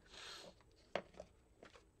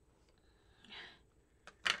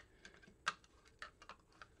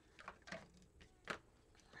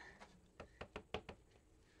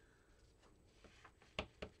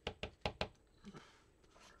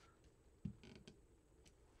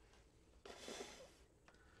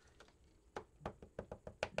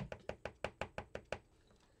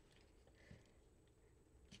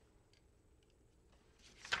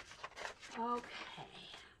 Okay.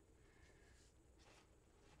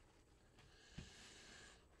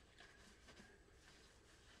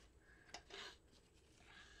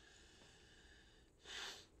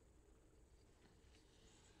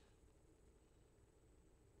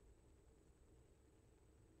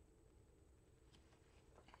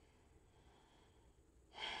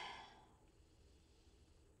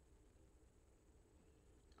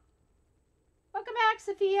 Welcome back,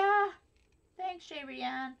 Sophia. Thanks,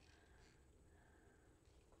 Shayrianne.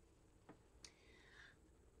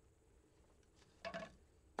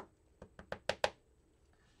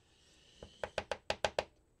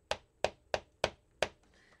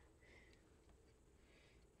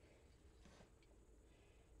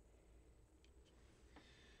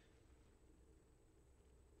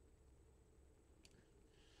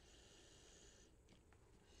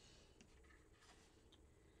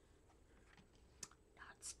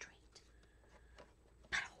 Not straight,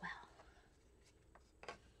 but oh well.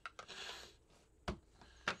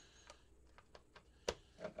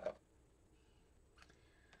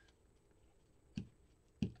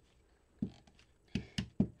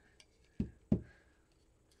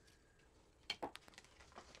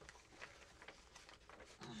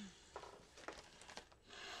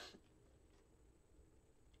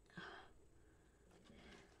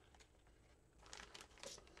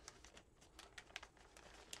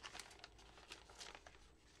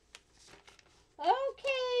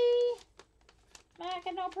 Okay. Mac,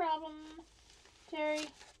 no problem. Terry.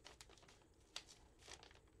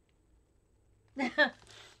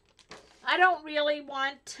 I don't really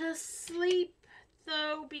want to sleep,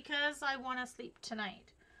 though, because I want to sleep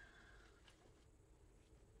tonight.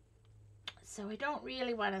 So I don't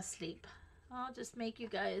really want to sleep. I'll just make you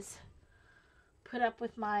guys put up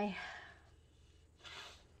with my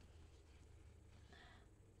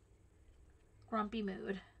grumpy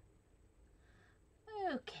mood.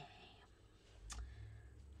 Okay.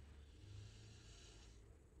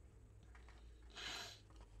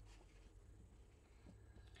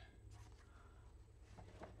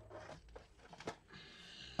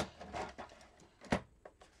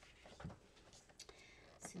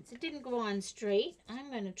 Since it didn't go on straight, I'm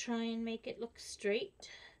going to try and make it look straight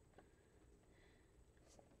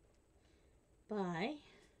by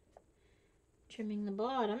trimming the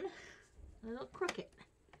bottom a little crooked.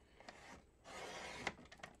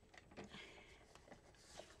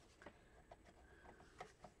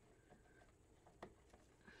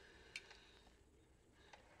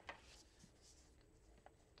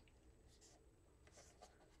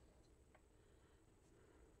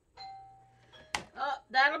 Oh,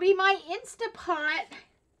 that'll be my Instapot.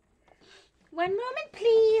 One moment,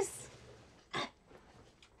 please. I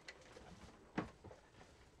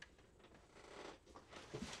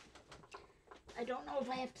don't know if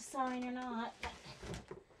I have to sign or not.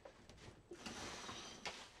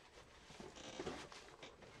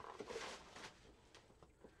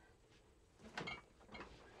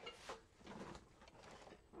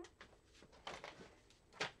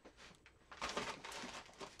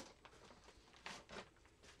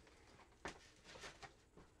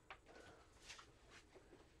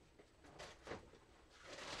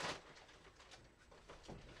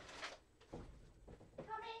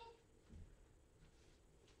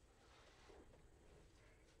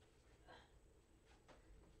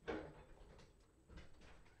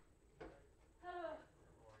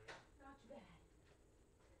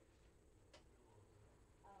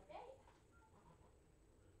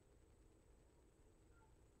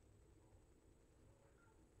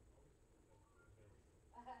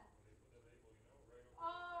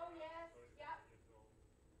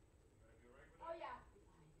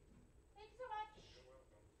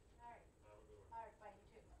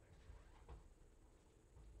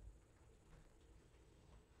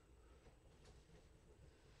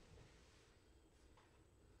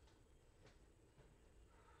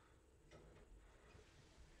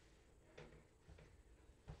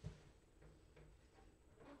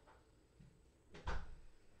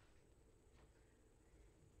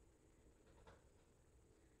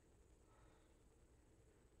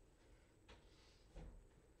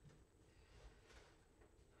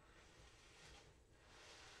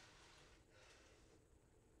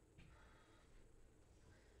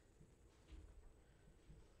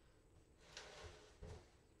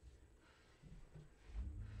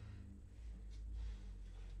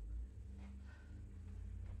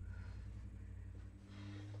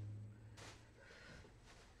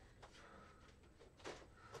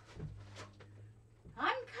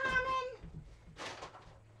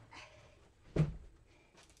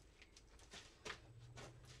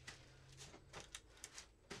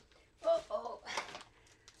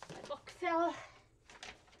 well.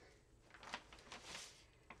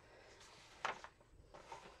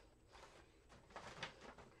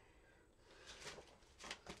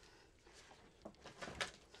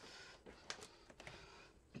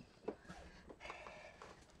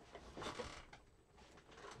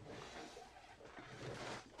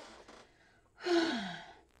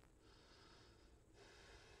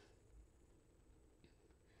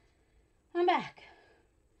 I'm back.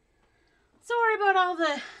 Sorry about all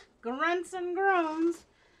the grunts and groans.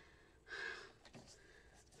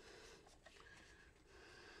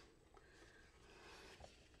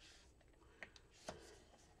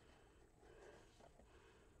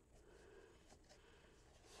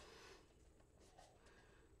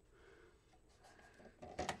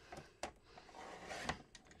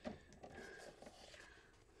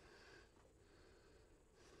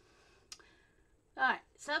 Alright,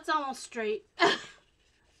 so that's almost straight.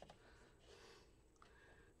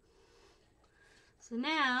 So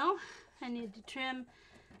now I need to trim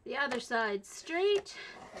the other side straight.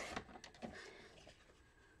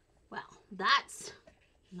 Well, that's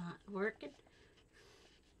not working.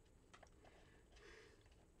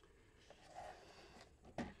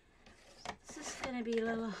 This is going to be a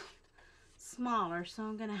little smaller, so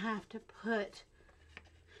I'm going to have to put,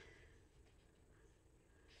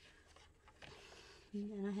 and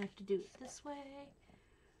then I have to do it this way.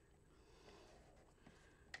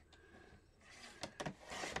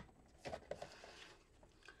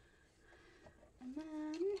 And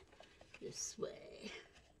then this way.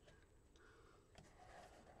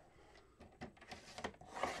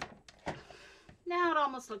 Now it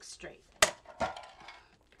almost looks straight.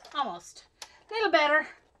 Almost. A little better.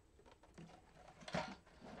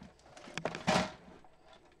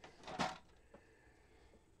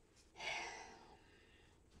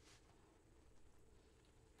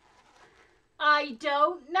 I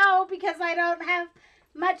don't know because I don't have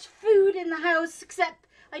much food in the house except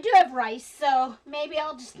I do have rice, so maybe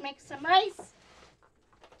I'll just make some rice.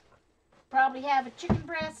 Probably have a chicken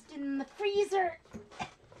breast in the freezer.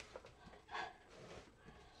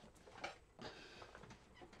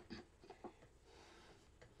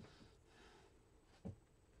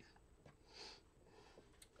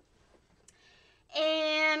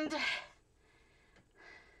 And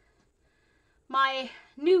my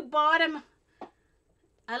new bottom,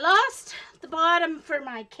 I lost the bottom for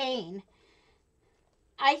my cane.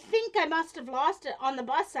 I think I must have lost it on the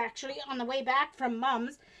bus actually on the way back from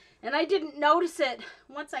Mom's, and I didn't notice it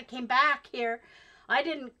once I came back here. I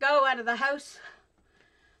didn't go out of the house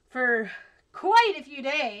for quite a few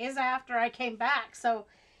days after I came back, so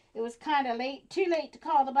it was kind of late, too late to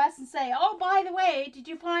call the bus and say, oh, by the way, did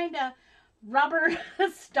you find a rubber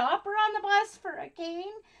stopper on the bus for a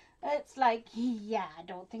cane? It's like, yeah, I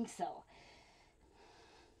don't think so.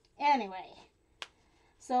 Anyway,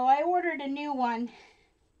 so I ordered a new one,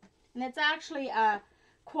 and it's actually a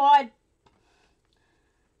quad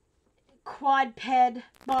ped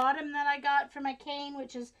bottom that I got for my cane,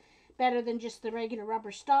 which is better than just the regular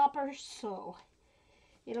rubber stopper, so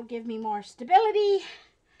it'll give me more stability,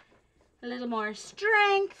 a little more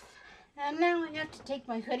strength. And now I have to take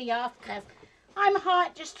my hoodie off because I'm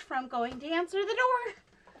hot just from going to answer the door.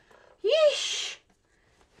 Yeesh!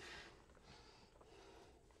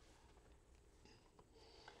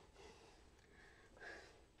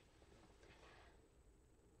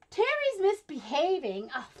 Terry's misbehaving.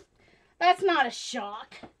 Oh, that's not a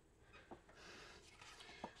shock.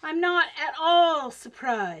 I'm not at all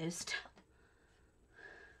surprised.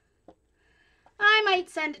 I might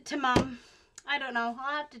send it to Mom. I don't know.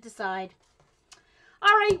 I'll have to decide.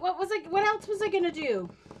 All right, what else was I going to do?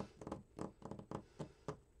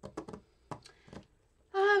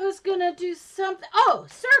 I was going to do something. Oh,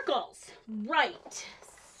 circles. Right.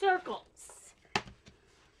 Circles.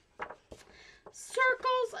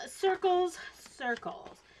 Circles, circles, circles.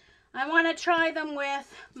 I want to try them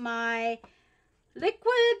with my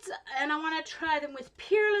liquids, and I want to try them with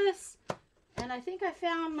Peerless. And I think I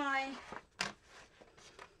found my...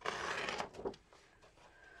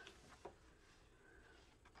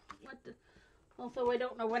 although I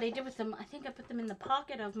don't know what I did with them. I think I put them in the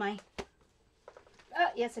pocket of my... oh,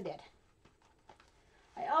 yes, I did.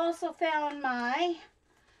 I also found my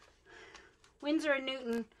Winsor &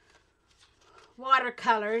 Newton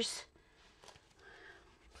watercolors.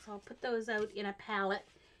 So I'll put those out in a palette,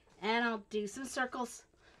 and I'll do some circles.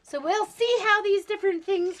 So we'll see how these different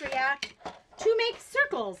things react to make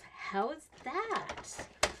circles. How is that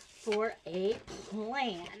for a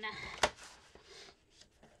plan?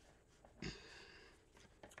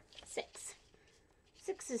 6.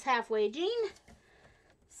 6 is halfway, Jean.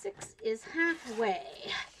 6 is halfway.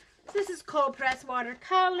 So this is cold press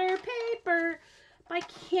watercolor paper by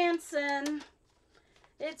Canson.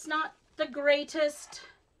 It's not the greatest.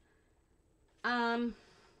 It's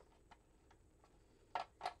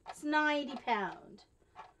 £90.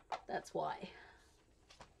 That's why.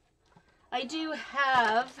 I do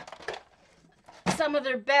have some of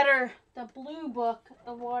their better, the blue book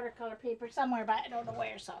of watercolor paper somewhere, but I don't know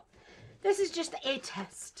where, so this is just a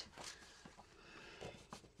test.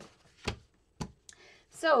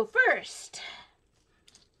 So first,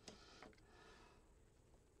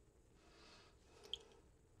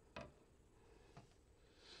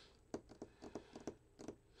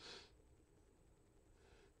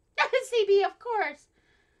 CB, of course.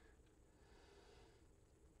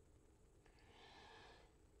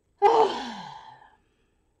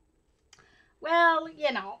 Well,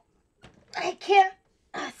 you know, I can't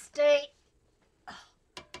stay.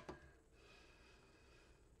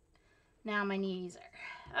 Now my knees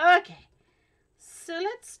are. Okay. So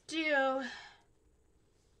let's do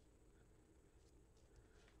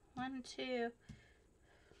 1, 2.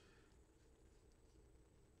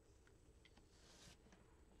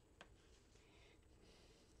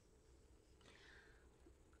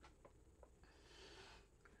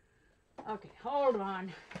 Okay, hold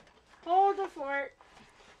on. Hold the fort.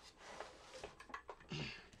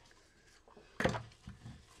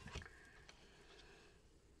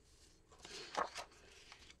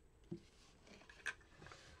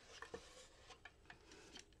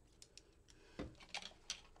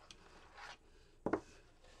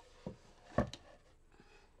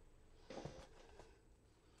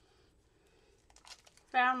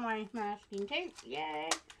 Found my masking tape. Yay.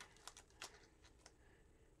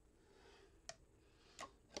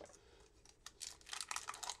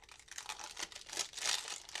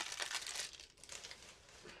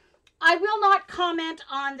 I will not comment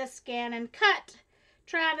on the scan and cut.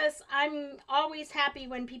 Travis, I'm always happy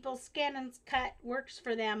when people scan and cut works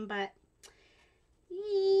for them, but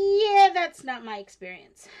yeah, that's not my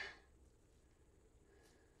experience.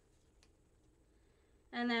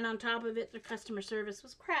 And then on top of it, their customer service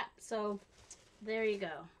was crap. So there you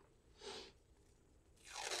go.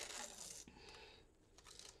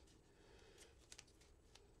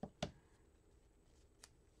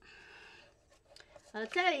 I'll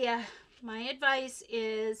tell you, my advice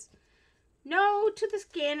is no to the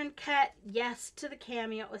scan and cut, yes to the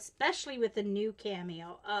Cameo, especially with the new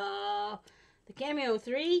Cameo. The Cameo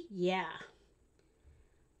 3, yeah.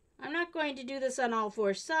 I'm not going to do this on all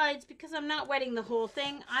 4 sides because I'm not wetting the whole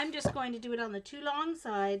thing. I'm just going to do it on the 2 long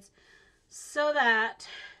sides so that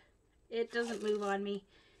it doesn't move on me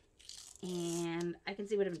and I can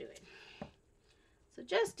see what I'm doing. So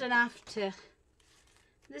just enough to...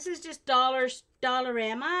 This is just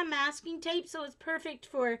Dollarama masking tape, so it's perfect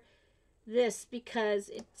for this because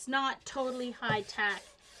it's not totally high tack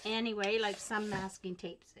anyway, like some masking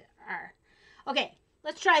tapes are. Okay,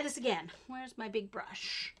 let's try this again. Where's my big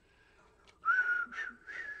brush?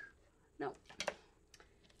 No.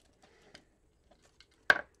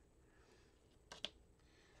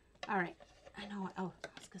 All right. I know. Oh, I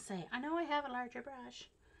was gonna say, I know I have a larger brush.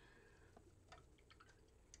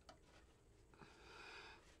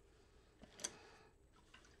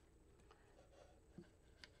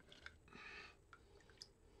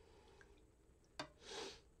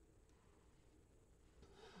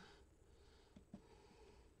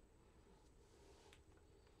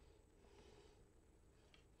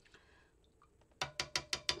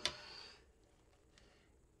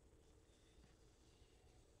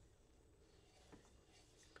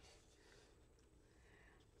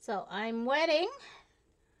 So I'm wetting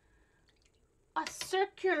a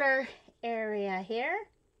circular area here.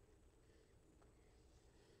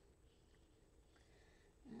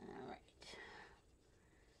 All right.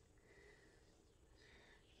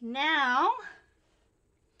 Now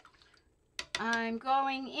I'm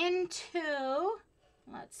going into,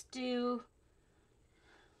 let's do,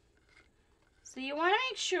 so you want to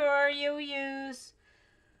make sure you use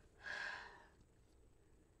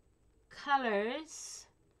colors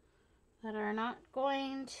that are not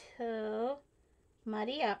going to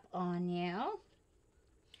muddy up on you.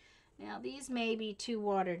 Now these may be too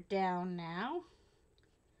watered down now.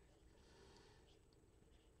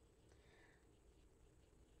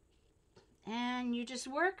 And you just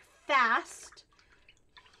work fast,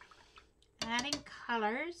 adding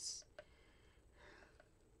colors.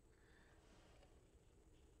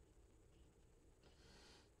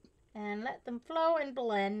 And let them flow and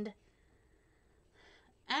blend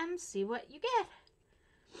and see what you get.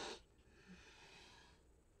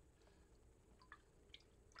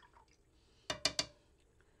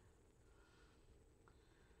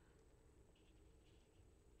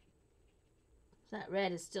 That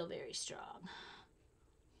red is still very strong.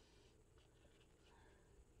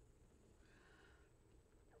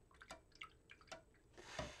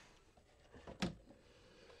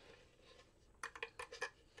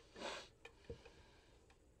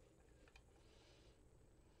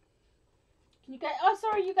 Can you guys, oh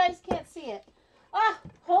sorry, you guys can't see it. Ah,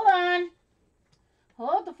 hold on.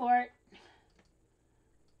 Hold the fort.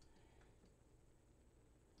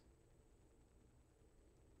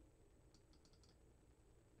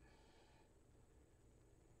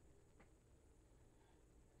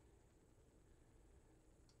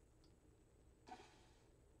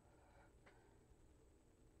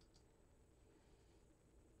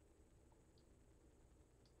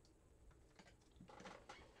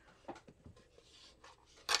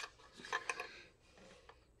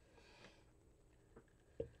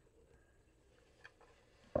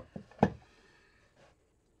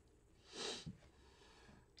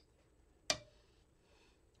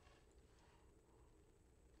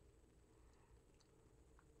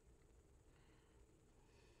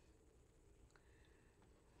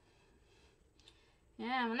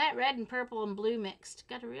 Yeah, when that red and purple and blue mixed,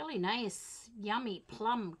 got a really nice, yummy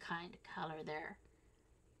plum kind of color there.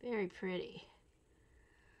 Very pretty.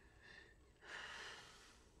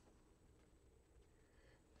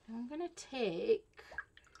 I'm going to take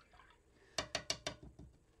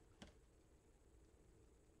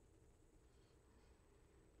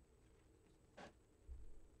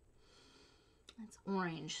it's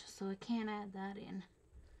orange, so I can't add that in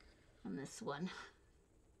on this one.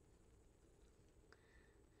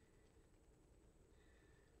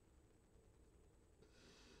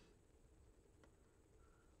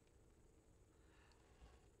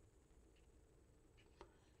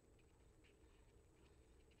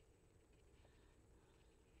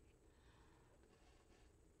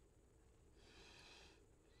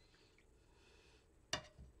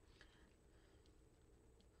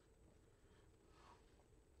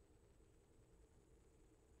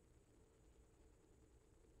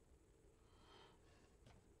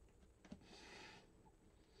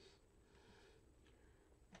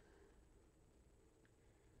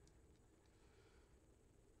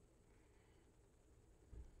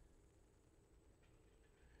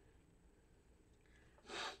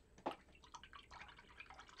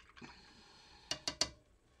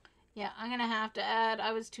 Yeah, I'm going to have to add,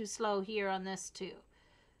 I was too slow here on this too.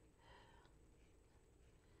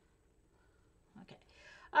 Okay.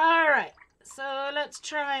 All right, so let's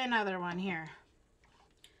try another one here.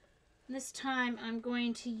 This time I'm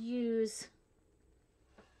going to use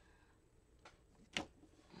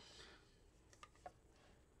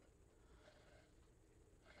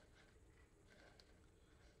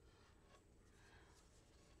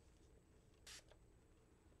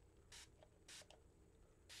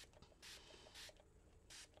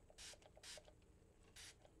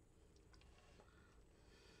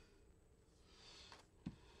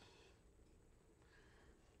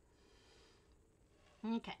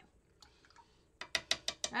okay.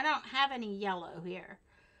 I don't have any yellow here.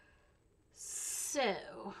 So,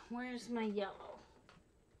 where's my yellow?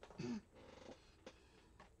 What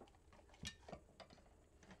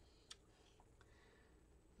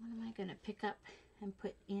am I going to pick up and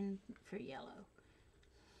put in for yellow?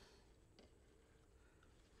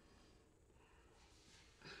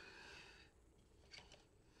 I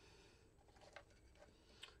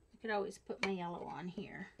could always put my yellow on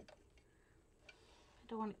here.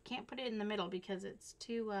 Can't put it in the middle because it's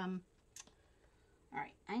too all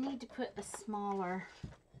right, I need to put a smaller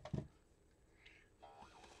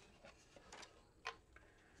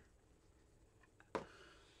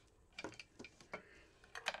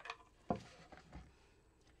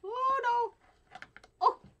oh no,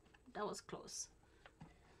 oh that was close.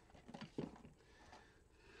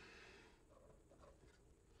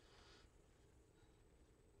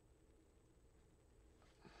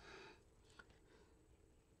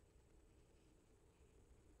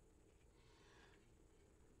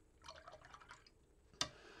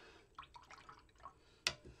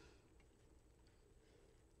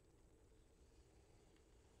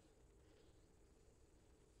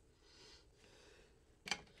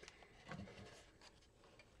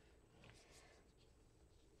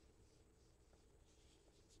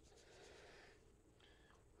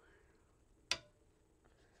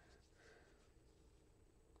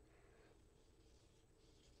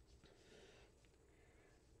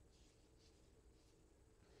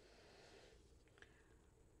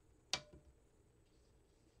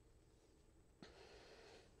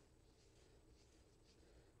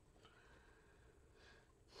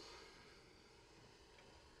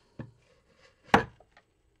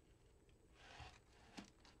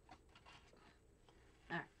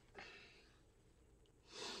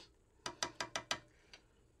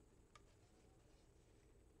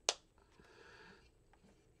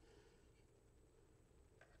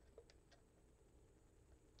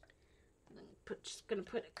 just gonna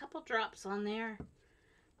put a couple drops on there,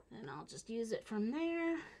 and I'll just use it from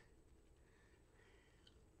there.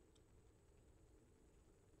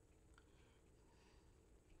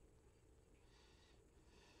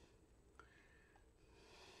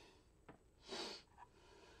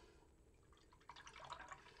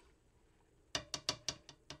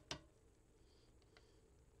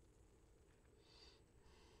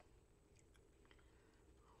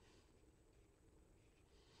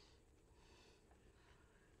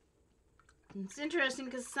 It's interesting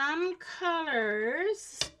because some colors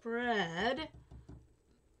spread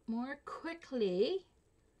more quickly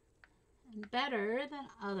and better than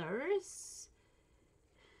others.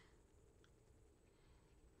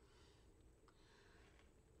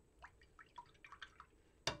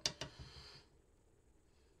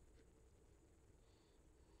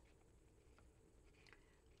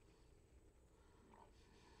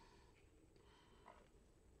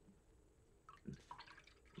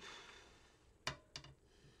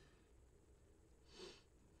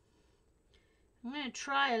 I'm going to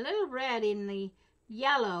try a little red in the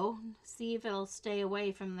yellow, see if it'll stay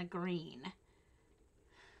away from the green.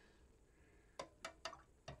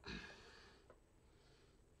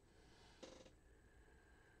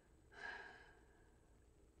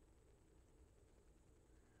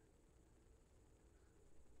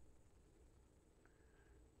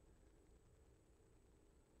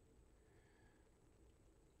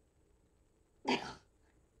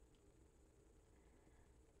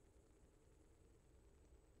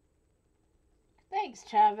 Thanks,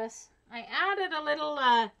 Travis. I added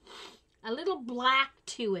a little black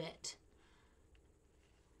to it.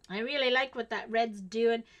 I really like what that red's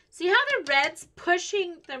doing. See how the red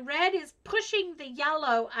is pushing the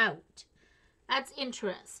yellow out. That's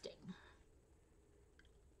interesting.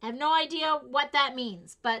 I have no idea what that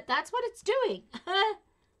means, but that's what it's doing.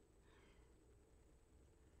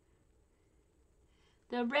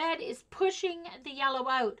 The red is pushing the yellow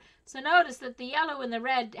out. So notice that the yellow and the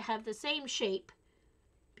red have the same shape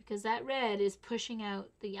because that red is pushing out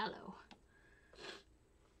the yellow.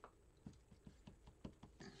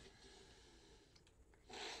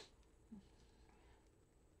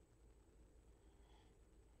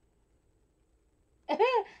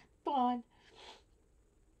 Fawn.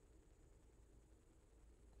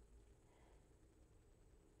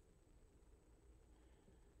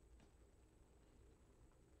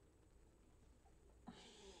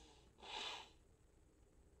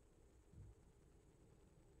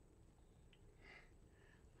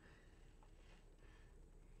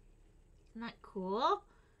 Isn't that cool?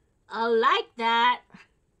 I like that.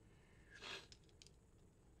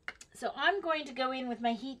 So I'm going to go in with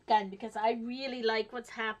my heat gun because I really like what's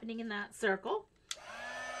happening in that circle.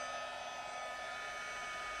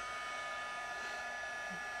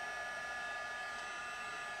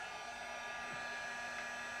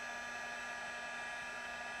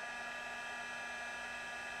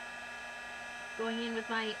 Going in with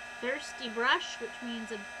my thirsty brush, which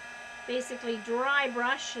means a basically dry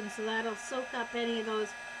brush, and so that'll soak up any of those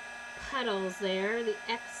puddles there, the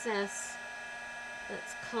excess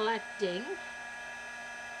that's collecting,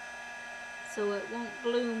 so it won't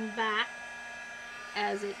bloom back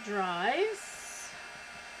as it dries.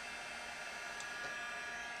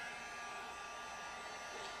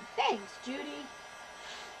 Thanks, Judy.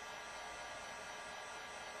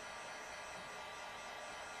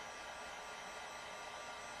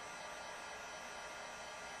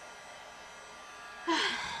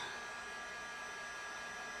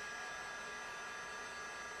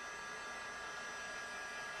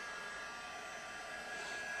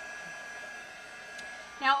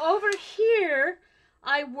 Now over here,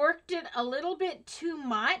 I worked it a little bit too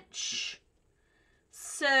much.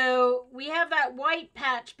 So we have that white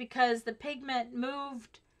patch because the pigment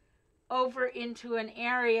moved over into an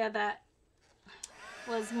area that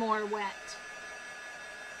was more wet.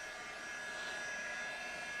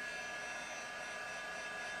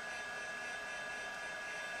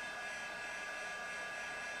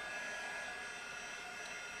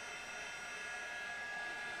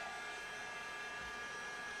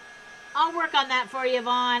 I'll work on that for you,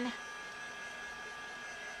 Vaughn.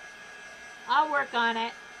 I'll work on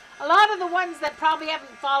it. A lot of the ones that probably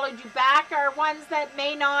haven't followed you back are ones that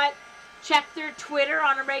may not check their Twitter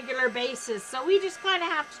on a regular basis. So we just kind of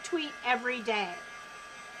have to tweet every day.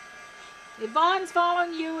 If Vaughn's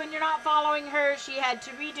following you and you're not following her, she had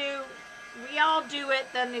to redo. We all do it,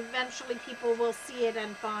 then eventually people will see it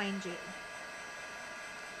and find you.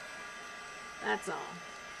 That's all.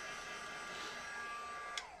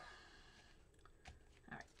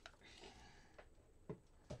 All right.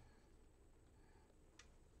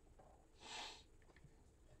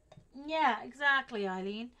 Yeah, exactly,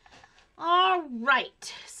 Eileen. All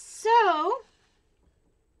right. So,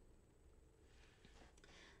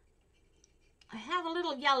 I have a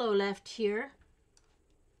little yellow left here.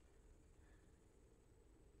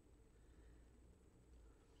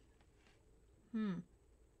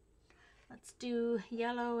 Let's do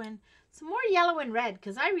yellow and some more yellow and red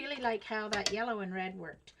because I really like how that yellow and red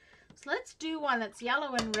worked. So let's do one that's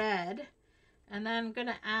yellow and red, and then I'm going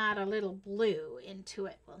to add a little blue into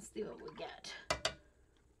it. Let's see what we get. Okay.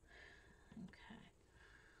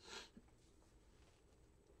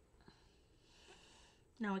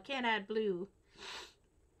 No, I can't add blue.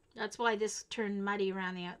 That's why this turned muddy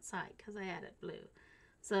around the outside, because I added blue.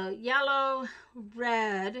 So yellow,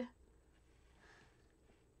 red.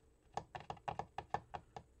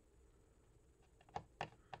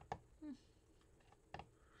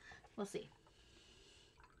 We'll see.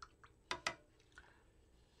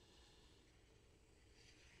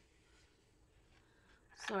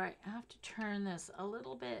 Sorry, I have to turn this a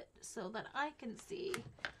little bit so that I can see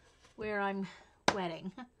where I'm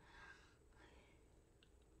wetting.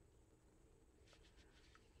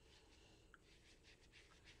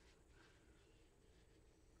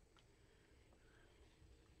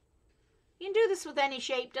 You can do this with any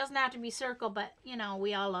shape. Doesn't have to be circle, but, you know,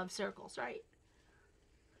 we all love circles, right?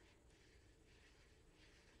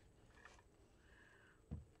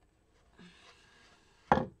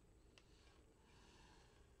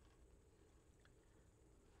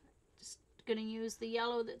 Just going to use the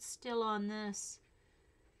yellow that's still on this.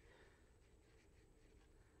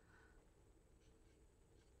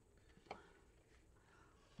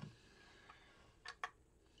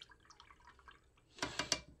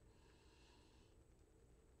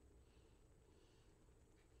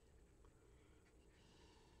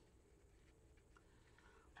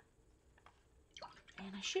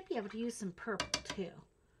 And I should be able to use some purple too.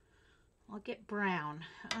 I'll get brown.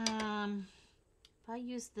 If I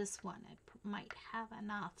use this one, it might have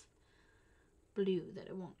enough blue that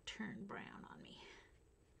it won't turn brown on me.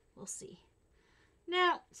 We'll see.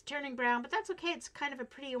 Now it's turning brown, but that's okay. It's kind of a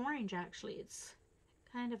pretty orange, actually. It's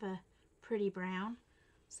kind of a pretty brown,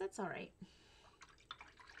 so that's all right.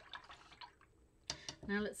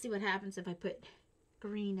 Now let's see what happens if I put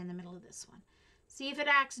green in the middle of this one. See if it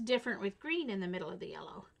acts different with green in the middle of the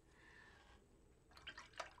yellow.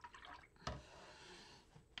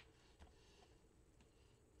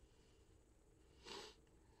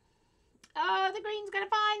 Oh, the green's gonna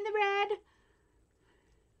find the red.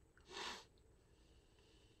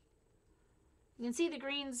 You can see the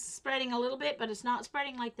green's spreading a little bit, but it's not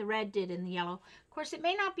spreading like the red did in the yellow. Of course, it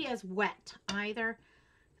may not be as wet either.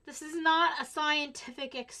 This is not a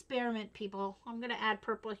scientific experiment, people. I'm going to add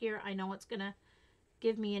purple here. I know it's going to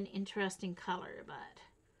give me an interesting color, but...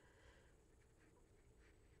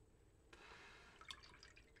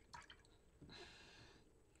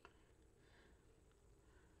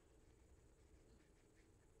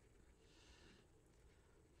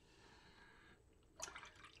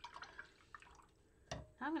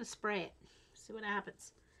 I'm going to spray it. See what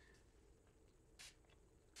happens.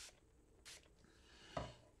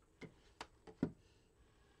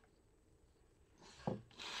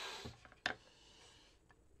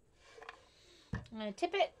 I'm going to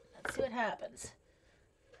tip it. Let's see what happens.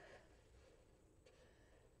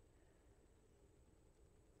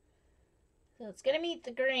 So it's going to meet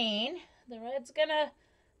the green. The red's going to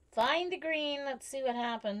find the green. Let's see what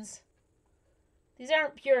happens. These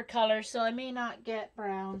aren't pure colors, so I may not get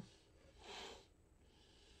brown.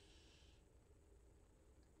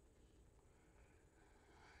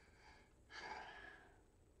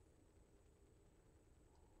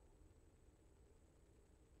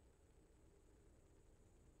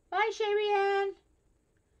 Bye, Sherry-Ann.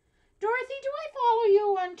 Dorothy, do I follow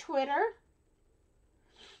you on Twitter?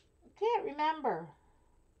 I can't remember.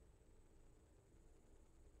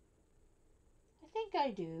 I think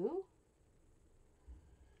I do.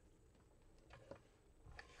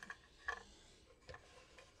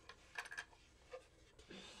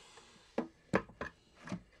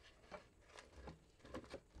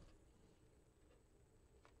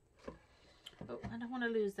 Oh, I don't want to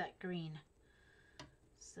lose that green.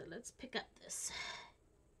 So let's pick up this.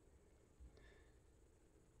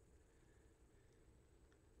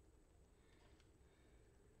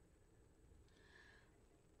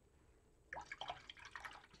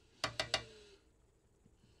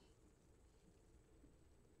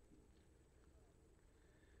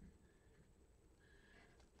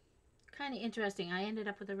 Kind of interesting. I ended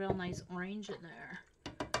up with a real nice orange in there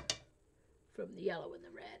from the yellow and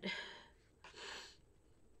the red.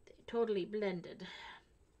 They totally blended.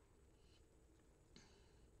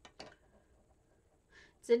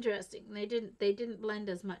 interesting. They didn't blend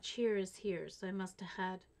as much here as here, so I must have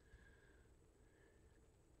had.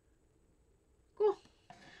 Cool.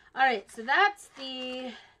 All right, so that's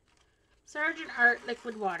the Sargent Art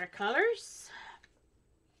liquid watercolors.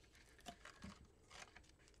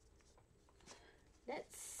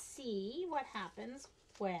 Let's see what happens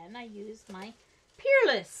when I use my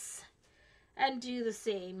Peerless and do the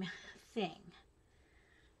same thing.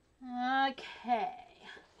 Okay.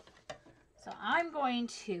 So I'm going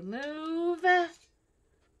to move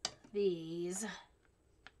these.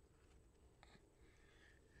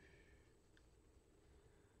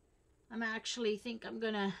 Think I'm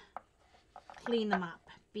gonna clean them up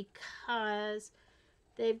because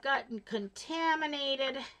they've gotten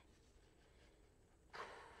contaminated,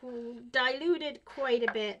 diluted quite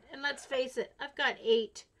a bit. And let's face it, I've got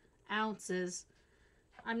 8 ounces.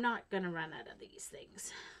 I'm not gonna run out of these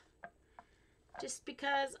things just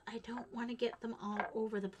because I don't want to get them all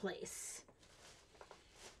over the place.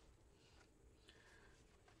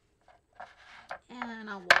 And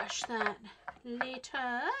I'll wash that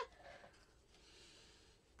later.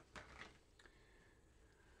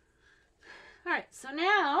 All right, so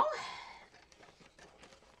now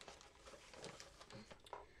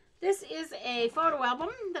this is a photo album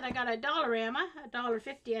that I got at Dollarama,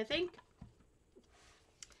 $1.50 I think.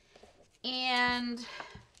 And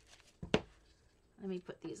let me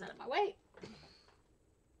put these out of my way.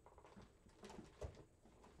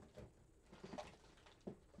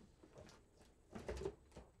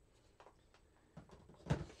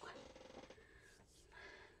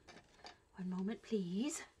 One moment,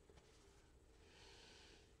 please.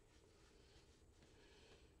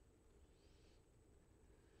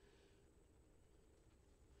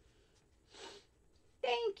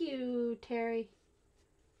 Thank you, Terry.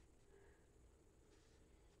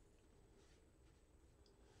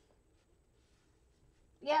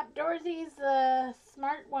 Yep, Dorothy's the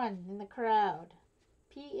smart one in the crowd.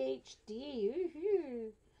 PhD. Woohoo.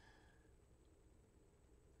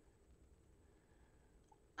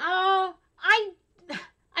 Oh,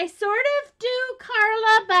 I sort of do,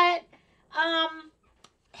 Carla, but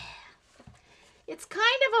it's kind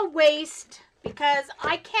of a waste because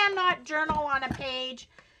I cannot journal on a page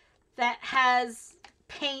that has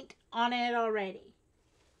paint on it already.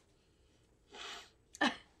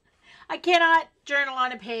 I cannot journal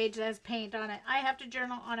on a page that has paint on it. I have to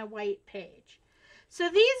journal on a white page. So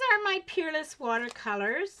these are my Peerless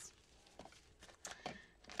watercolors.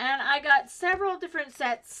 And I got several different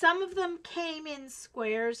sets. Some of them came in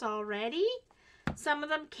squares already. Some of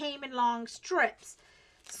them came in long strips.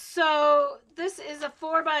 So this is a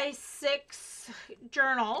 4x6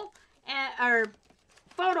 journal or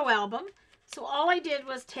photo album. So all I did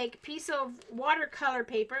was take a piece of watercolor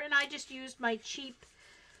paper and I just used my cheap,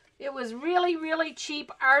 it was really, really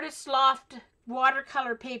cheap Artist Loft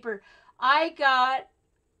watercolor paper. I got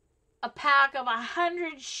a pack of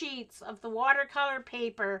 100 sheets of the watercolor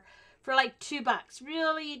paper for like $2.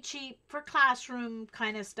 Really cheap for classroom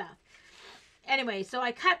kind of stuff. Anyway, so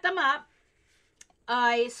I cut them up.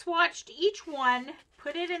 I swatched each one,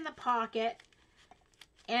 put it in the pocket,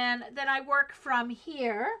 and then I work from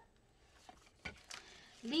here,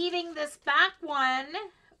 leaving this back one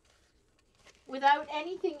without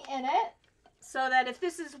anything in it, so that if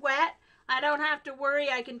this is wet, I don't have to worry.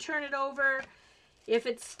 I can turn it over. If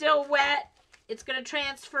it's still wet, it's going to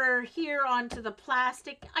transfer here onto the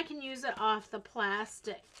plastic. I can use it off the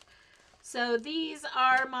plastic. So these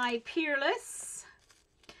are my Peerless.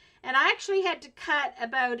 And I actually had to cut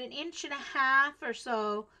about 1.5 inches or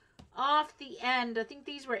so off the end. I think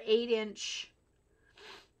these were 8-inch.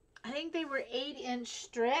 I think they were 8-inch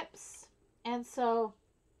strips. And so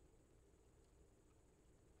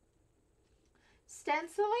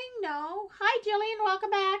stenciling? No. Hi, Jillian.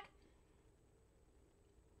 Welcome back.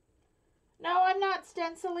 No, I'm not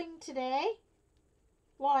stenciling today.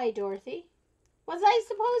 Why, Dorothy? Was I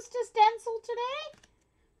supposed to stencil today?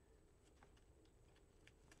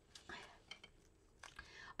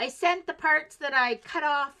 I sent the parts that I cut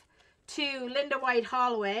off to Linda White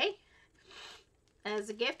Holloway as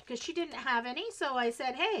a gift because she didn't have any. So I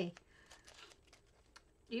said, hey,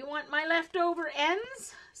 do you want my leftover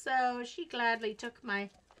ends? So she gladly took my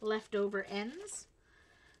leftover ends.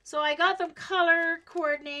 So I got them color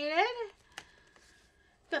coordinated.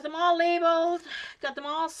 Got them all labeled. Got them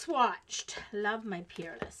all swatched. Love my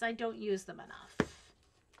Peerless. I don't use them enough.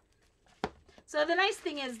 So the nice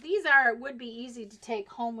thing is these would be easy to take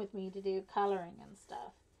home with me to do coloring and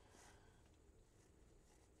stuff.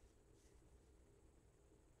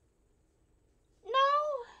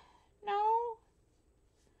 No.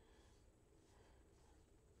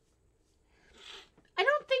 I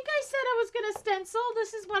don't stencil.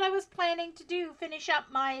 This is what I was planning to do, finish up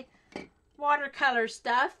my watercolor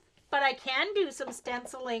stuff. But I can do some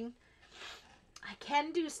stenciling. I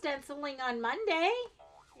can do stenciling on Monday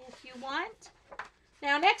if you want.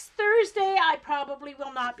 Now, next Thursday, I probably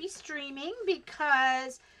will not be streaming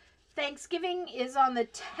because Thanksgiving is on the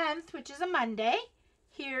 10th, which is a Monday,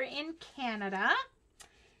 here in Canada.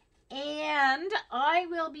 And I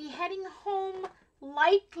will be heading home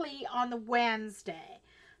likely on the Wednesday.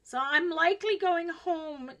 So I'm likely going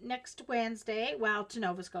home next Wednesday. Well, to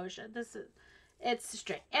Nova Scotia. It's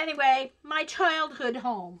straight. Anyway, my childhood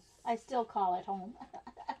home. I still call it home.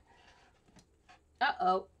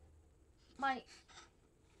 Uh-oh.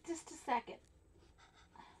 Just a second.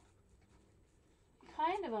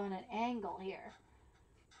 Kind of on an angle here.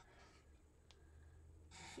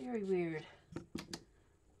 Very weird.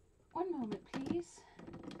 One moment, please.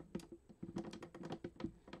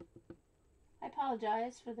 I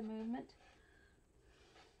apologize for the movement.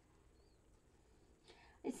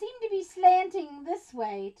 I seem to be slanting this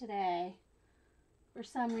way today for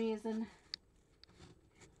some reason.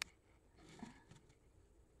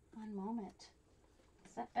 One moment.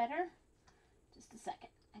 Is that better? Just a second.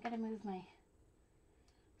 I gotta move my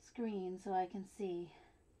screen so I can see.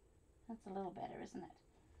 That's a little better, isn't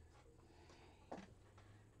it?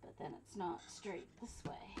 But then it's not straight this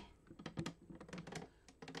way.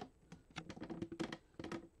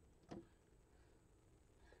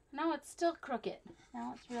 No, it's still crooked.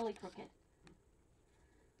 Now it's really crooked.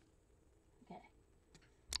 Okay.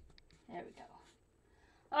 There we go.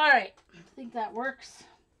 All right. I think that works.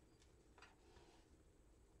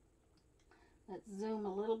 Let's zoom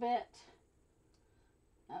a little bit.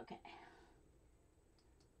 Okay.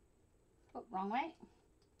 Oh, wrong way.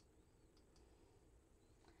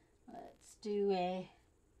 Let's do a...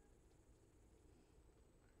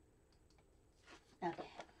 Okay.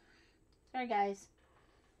 Sorry, guys.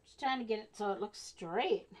 Just trying to get it so it looks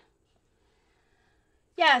straight.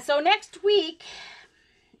 Yeah, so next week,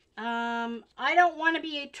 I don't want to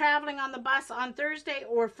be traveling on the bus on Thursday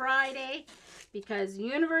or Friday because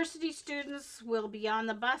university students will be on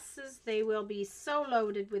the buses. They will be so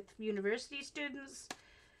loaded with university students.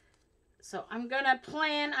 So I'm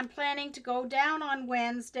planning to go down on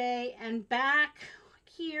Wednesday and back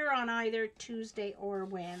here on either Tuesday or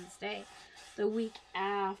Wednesday the week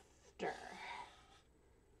after.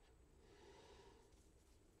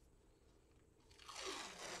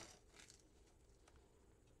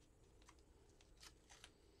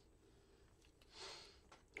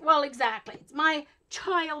 Well, exactly. It's my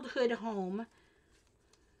childhood home.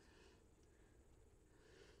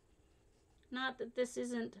 Not that this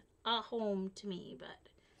isn't a home to me, but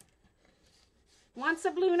once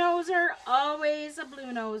a blue noser, always a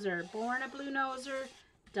blue noser. Born a blue noser,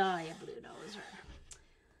 die a blue noser.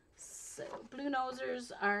 So blue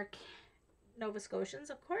nosers are Nova Scotians,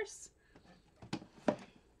 of course.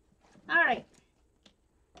 All right.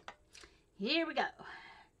 Here we go.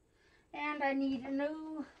 And I need a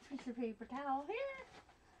new piece of paper towel here.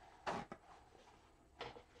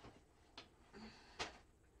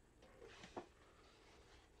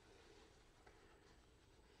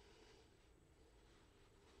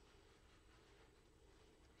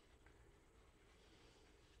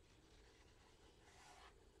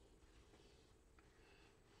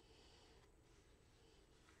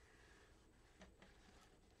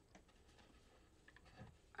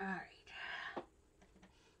 All right.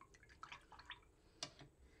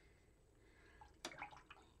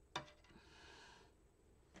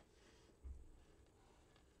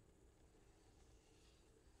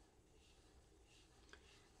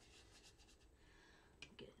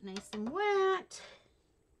 Get it nice and wet.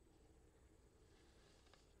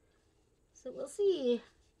 So we'll see.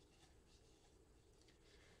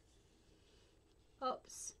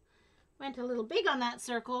 Oops. Went a little big on that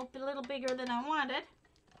circle, a little bigger than I wanted.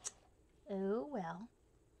 Oh well.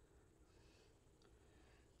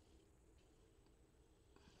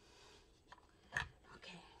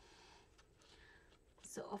 Okay.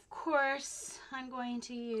 So of course I'm going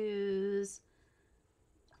to use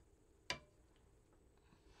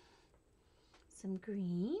some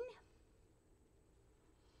green.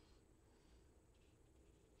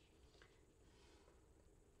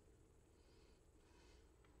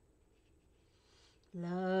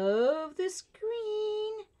 Love this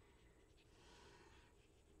green.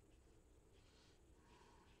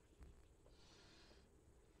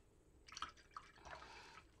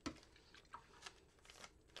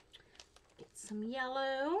 Get some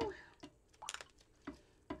yellow.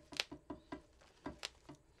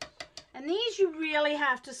 And these you really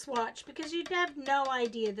have to swatch because you'd have no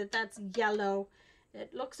idea that that's yellow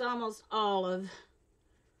It looks almost olive.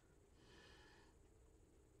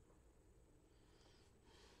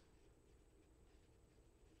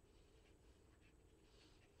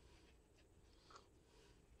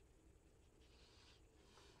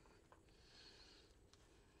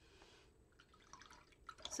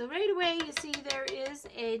 So right away you see there is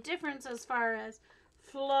a difference as far as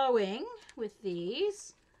flowing with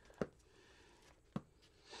these.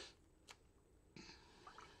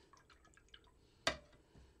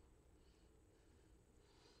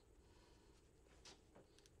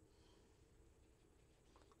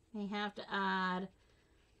 May have to add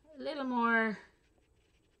a little more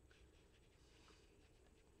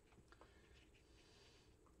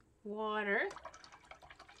water.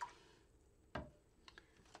 Get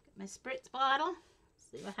my spritz bottle.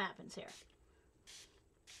 See what happens here.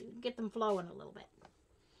 See if we can get them flowing a little bit.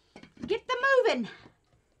 Get them moving.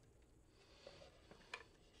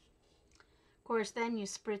 Of course, then you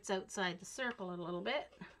spritz outside the circle a little bit.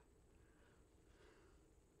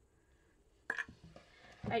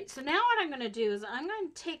 Right, so now what I'm going to do is I'm going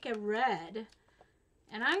to take a red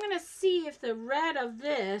and I'm going to see if the red of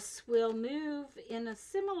this will move in a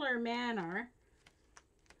similar manner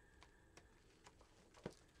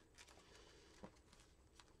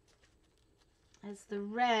as the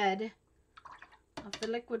red of the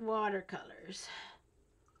liquid watercolors.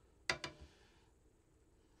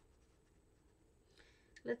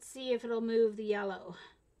 Let's see if it'll move the yellow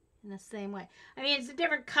in the same way. I mean, it's a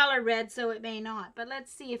different color red, so it may not, but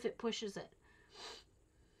let's see if it pushes it.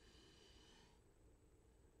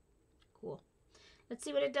 Cool. Let's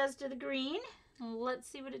see what it does to the green. Let's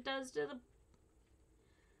see what it does to the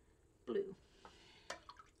blue.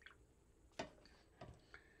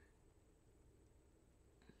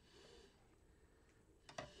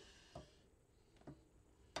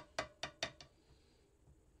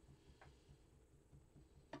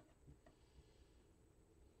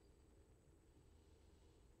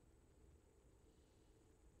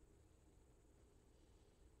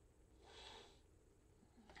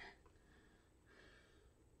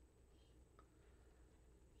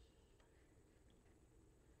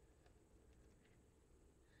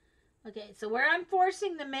 Okay, so where I'm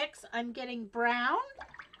forcing the mix, I'm getting brown.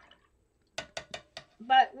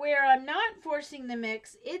 But where I'm not forcing the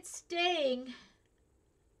mix, it's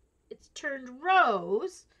turned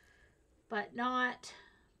rose, but not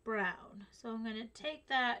brown. So I'm going to take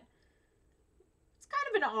that. It's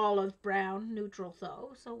kind of an olive brown, neutral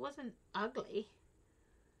though, so it wasn't ugly.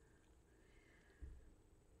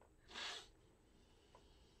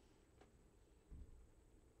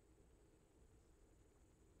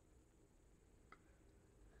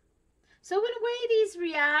 So in a way, these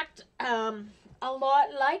react a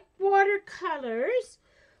lot like watercolors,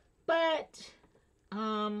 but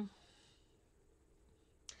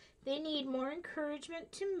they need more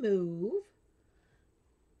encouragement to move,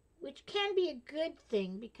 which can be a good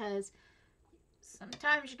thing because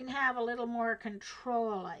sometimes you can have a little more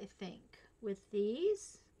control, I think, with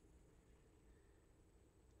these.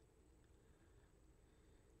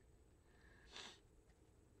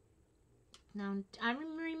 Now,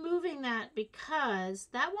 I'm removing that because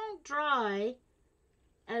that won't dry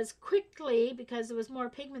as quickly because there was more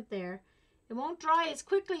pigment there. It won't dry as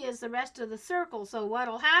quickly as the rest of the circle. So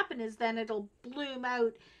what'll happen is then it'll bloom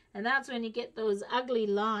out, and that's when you get those ugly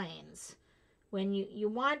lines. When you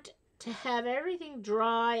want to have everything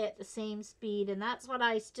dry at the same speed, and that's what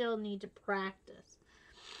I still need to practice.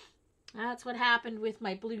 That's what happened with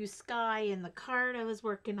my blue sky in the card I was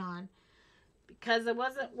working on, because it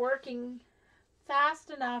wasn't working fast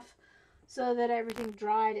enough so that everything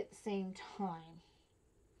dried at the same time.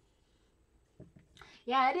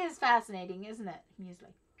 Yeah, it is fascinating, isn't it,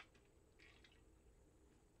 Muesli?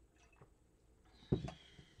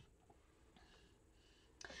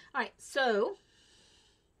 All right, so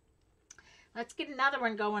let's get another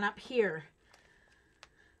one going up here.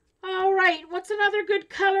 All right, what's another good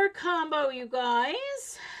color combo, you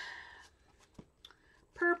guys?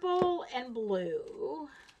 Purple and blue.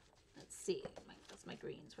 Let's see. That's my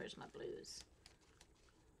greens. Where's my blues?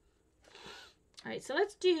 All right, so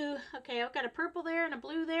let's do, okay, I've got a purple there and a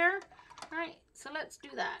blue there. All right, so let's do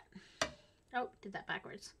that. Oh, did that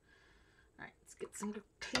backwards. All right, let's get some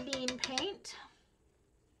clean paint.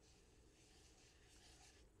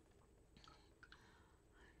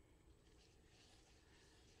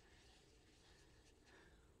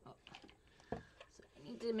 Oh. So I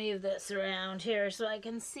need to move this around here so I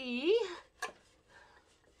can see.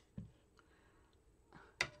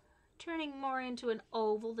 Turning more into an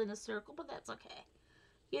oval than a circle, but that's okay.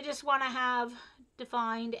 You just want to have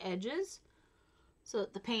defined edges so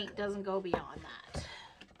that the paint doesn't go beyond that.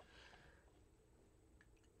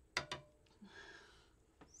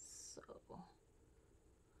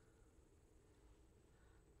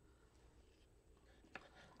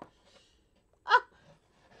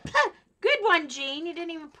 on, Jean. You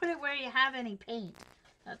didn't even put it where you have any paint.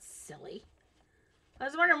 That's silly. I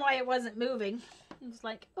was wondering why it wasn't moving. It was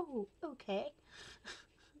like, oh, okay.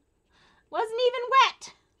 Wasn't even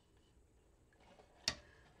wet.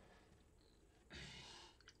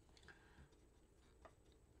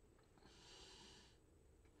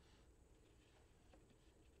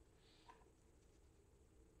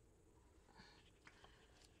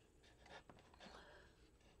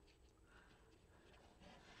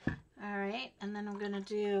 All right, and then I'm going to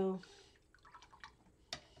do...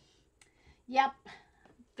 Yep.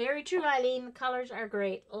 Very true, Eileen. The colors are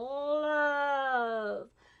great. Love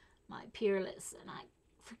my Peerless. And I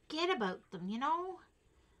forget about them, you know?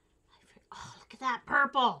 Oh, look at that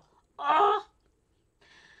purple. Oh,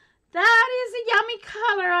 that is a yummy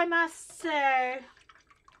color, I must say.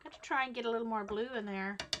 Got to try and get a little more blue in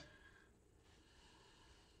there.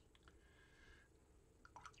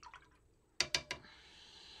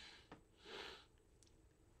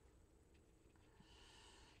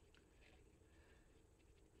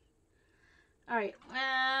 All right,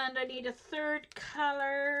 and I need a third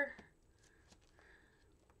color.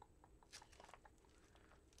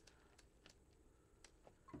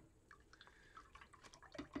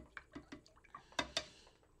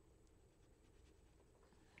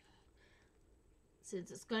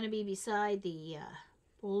 Since it's going to be beside the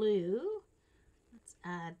blue, let's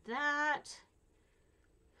add that.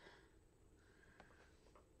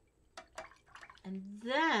 And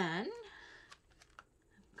then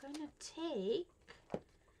I'm going to take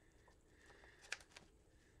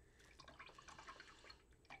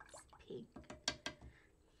this pink.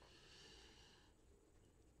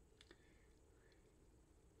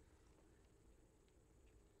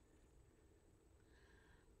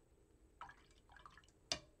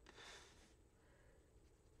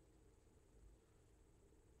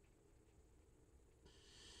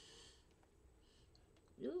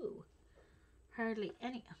 Ooh, hardly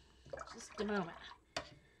any. Just a moment.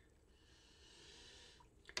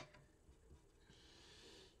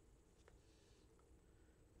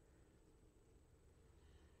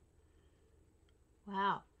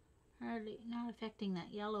 Wow, hardly not affecting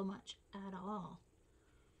that yellow much at all.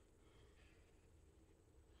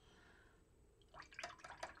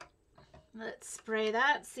 Let's spray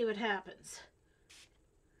that, see what happens.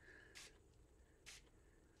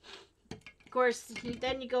 Of course,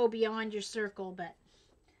 then you go beyond your circle, but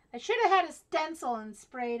I should have had a stencil and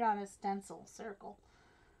sprayed on a stencil circle.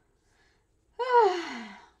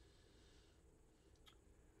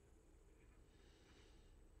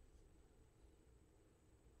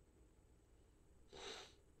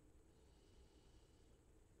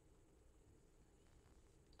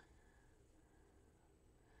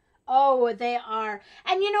 Oh, they are.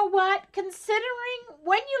 And you know what? Considering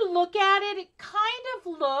when you look at it, it kind of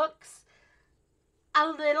looks a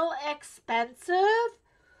little expensive.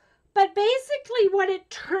 But basically what it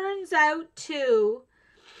turns out to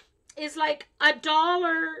is like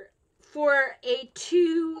 $1 for a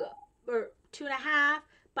 2 or 2.5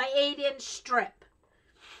 by 8-inch strip.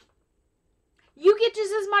 You get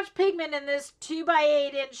just as much pigment in this 2 by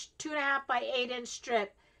 8-inch, 2.5 by 8-inch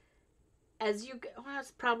strip as you get. Well, that's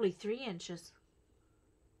probably 3 inches.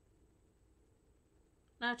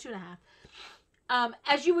 No, 2.5.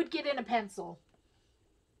 As you would get in a pencil.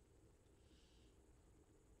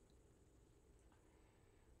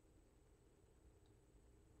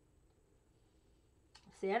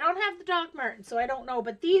 See, I don't have the Doc Martens, so I don't know.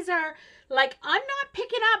 But these are, like, I'm not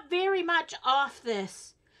picking up very much off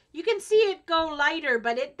this. You can see it go lighter,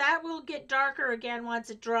 but that will get darker again once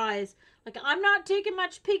it dries. Like, I'm not taking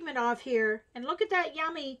much pigment off here. And look at that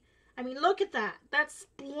yummy. I mean, look at that. That's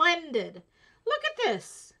splendid. Look at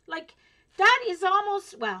this. Like, that is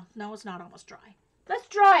almost, well, no, it's not almost dry. Let's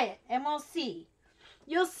dry it, and we'll see.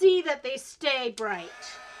 You'll see that they stay bright.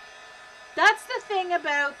 That's the thing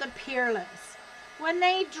about the Peerless. When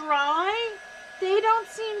they dry, they don't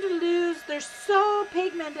seem to lose. They're so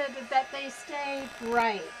pigmented that they stay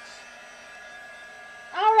bright.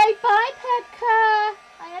 All right, bye, Petka.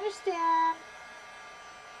 I understand.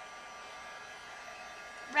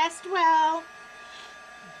 Rest well.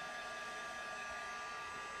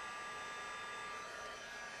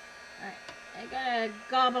 All right, I gotta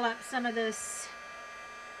gobble up some of this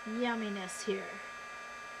yumminess here.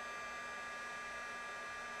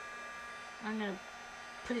 I'm gonna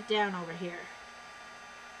put it down over here.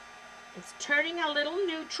 It's turning a little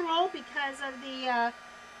neutral because of the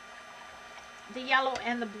yellow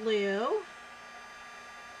and the blue,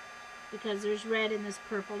 because there's red in this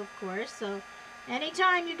purple, of course. So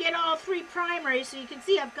anytime you get all 3 primaries, so you can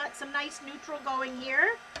see I've got some nice neutral going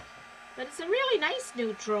here, but it's a really nice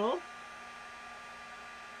neutral.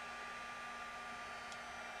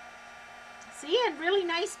 See, a really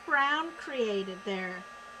nice brown created there.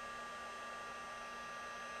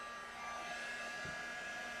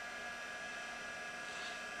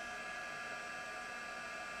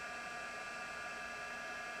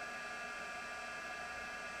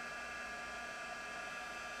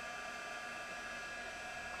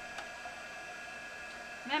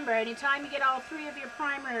 Remember, anytime you get all three of your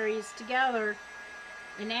primaries together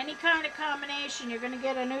in any kind of combination, you're going to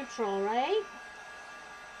get a neutral, right?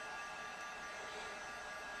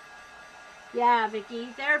 Yeah, Vicky,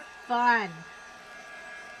 they're fun.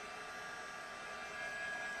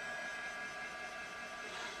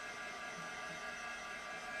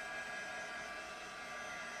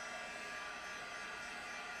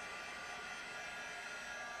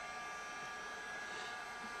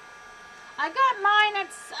 I got mine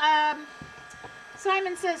at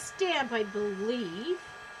Simon Says Stamp, I believe.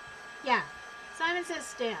 Yeah, Simon Says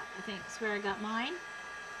Stamp, I think is where I got mine.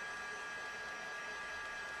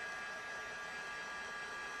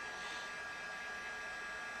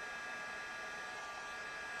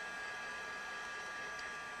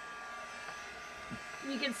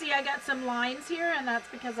 You can see I got some lines here, and that's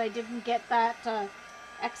because I didn't get that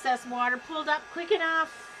excess water pulled up quick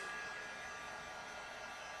enough.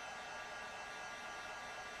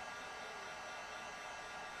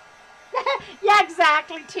 Yeah,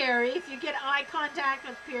 exactly, Terry. If you get eye contact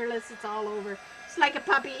with Peerless, it's all over. It's like a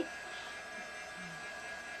puppy.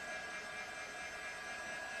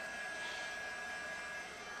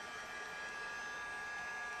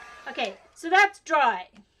 Okay, so that's dry.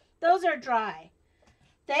 Those are dry.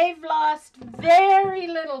 They've lost very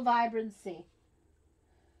little vibrancy.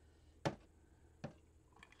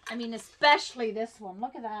 I mean, especially this one.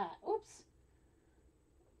 Look at that. Oops.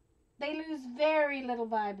 They lose very little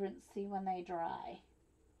vibrancy when they dry.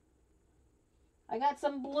 I got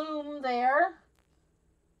some bloom there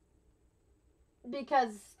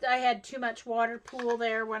because I had too much water pool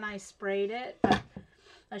there when I sprayed it. But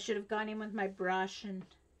I should have gone in with my brush and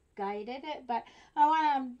guided it. But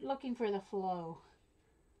I'm looking for the flow.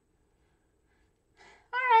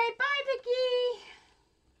 All right, bye, Vicky.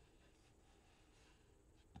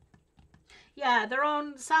 Yeah, their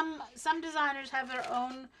own. Some designers have their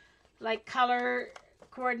own, like, color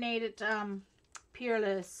coordinated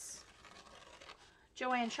Peerless.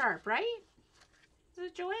 Joanne Sharp, right? Is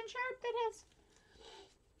it Joanne Sharp that has?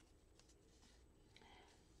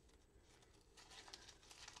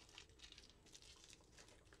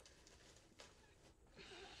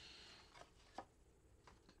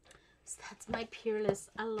 So that's my Peerless.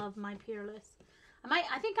 I love my Peerless.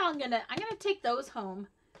 I think I'm gonna take those home.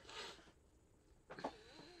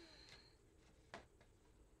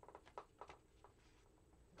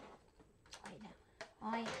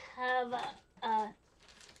 I have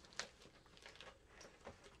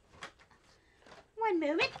one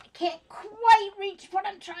moment. I can't quite reach what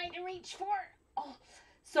I'm trying to reach for. Oh,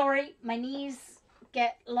 sorry. My knees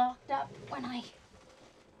get locked up when I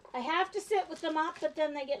have to sit with them up, but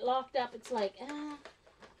then they get locked up. It's like,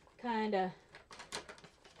 kind of.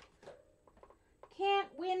 Can't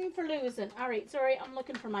win for losing. All right, sorry. I'm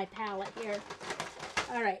looking for my palette here.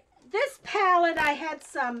 All right. This palette, I had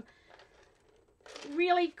some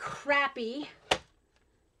really crappy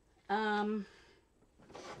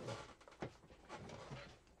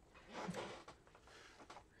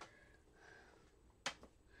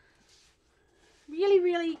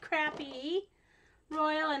really crappy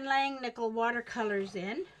Royal and Langnickel watercolors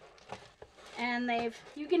in, and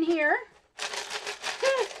you can hear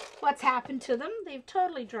what's happened to them. They've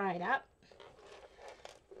totally dried up.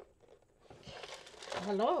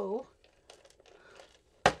 Hello.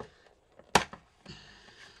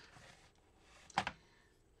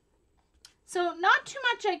 So not too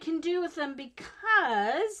much I can do with them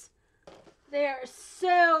because they're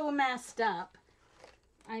so messed up.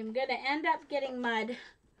 I'm going to end up getting mud.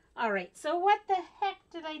 All right, so what the heck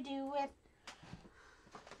did I do with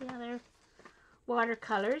the other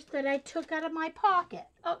watercolors that I took out of my pocket?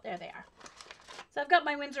 Oh, there they are. So I've got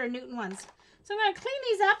my Winsor & Newton ones. So I'm going to clean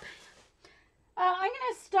these up. I'm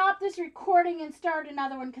going to stop this recording and start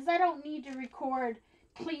another one because I don't need to record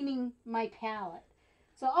cleaning my palette.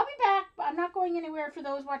 So I'll be back, but I'm not going anywhere for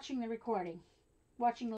those watching the recording.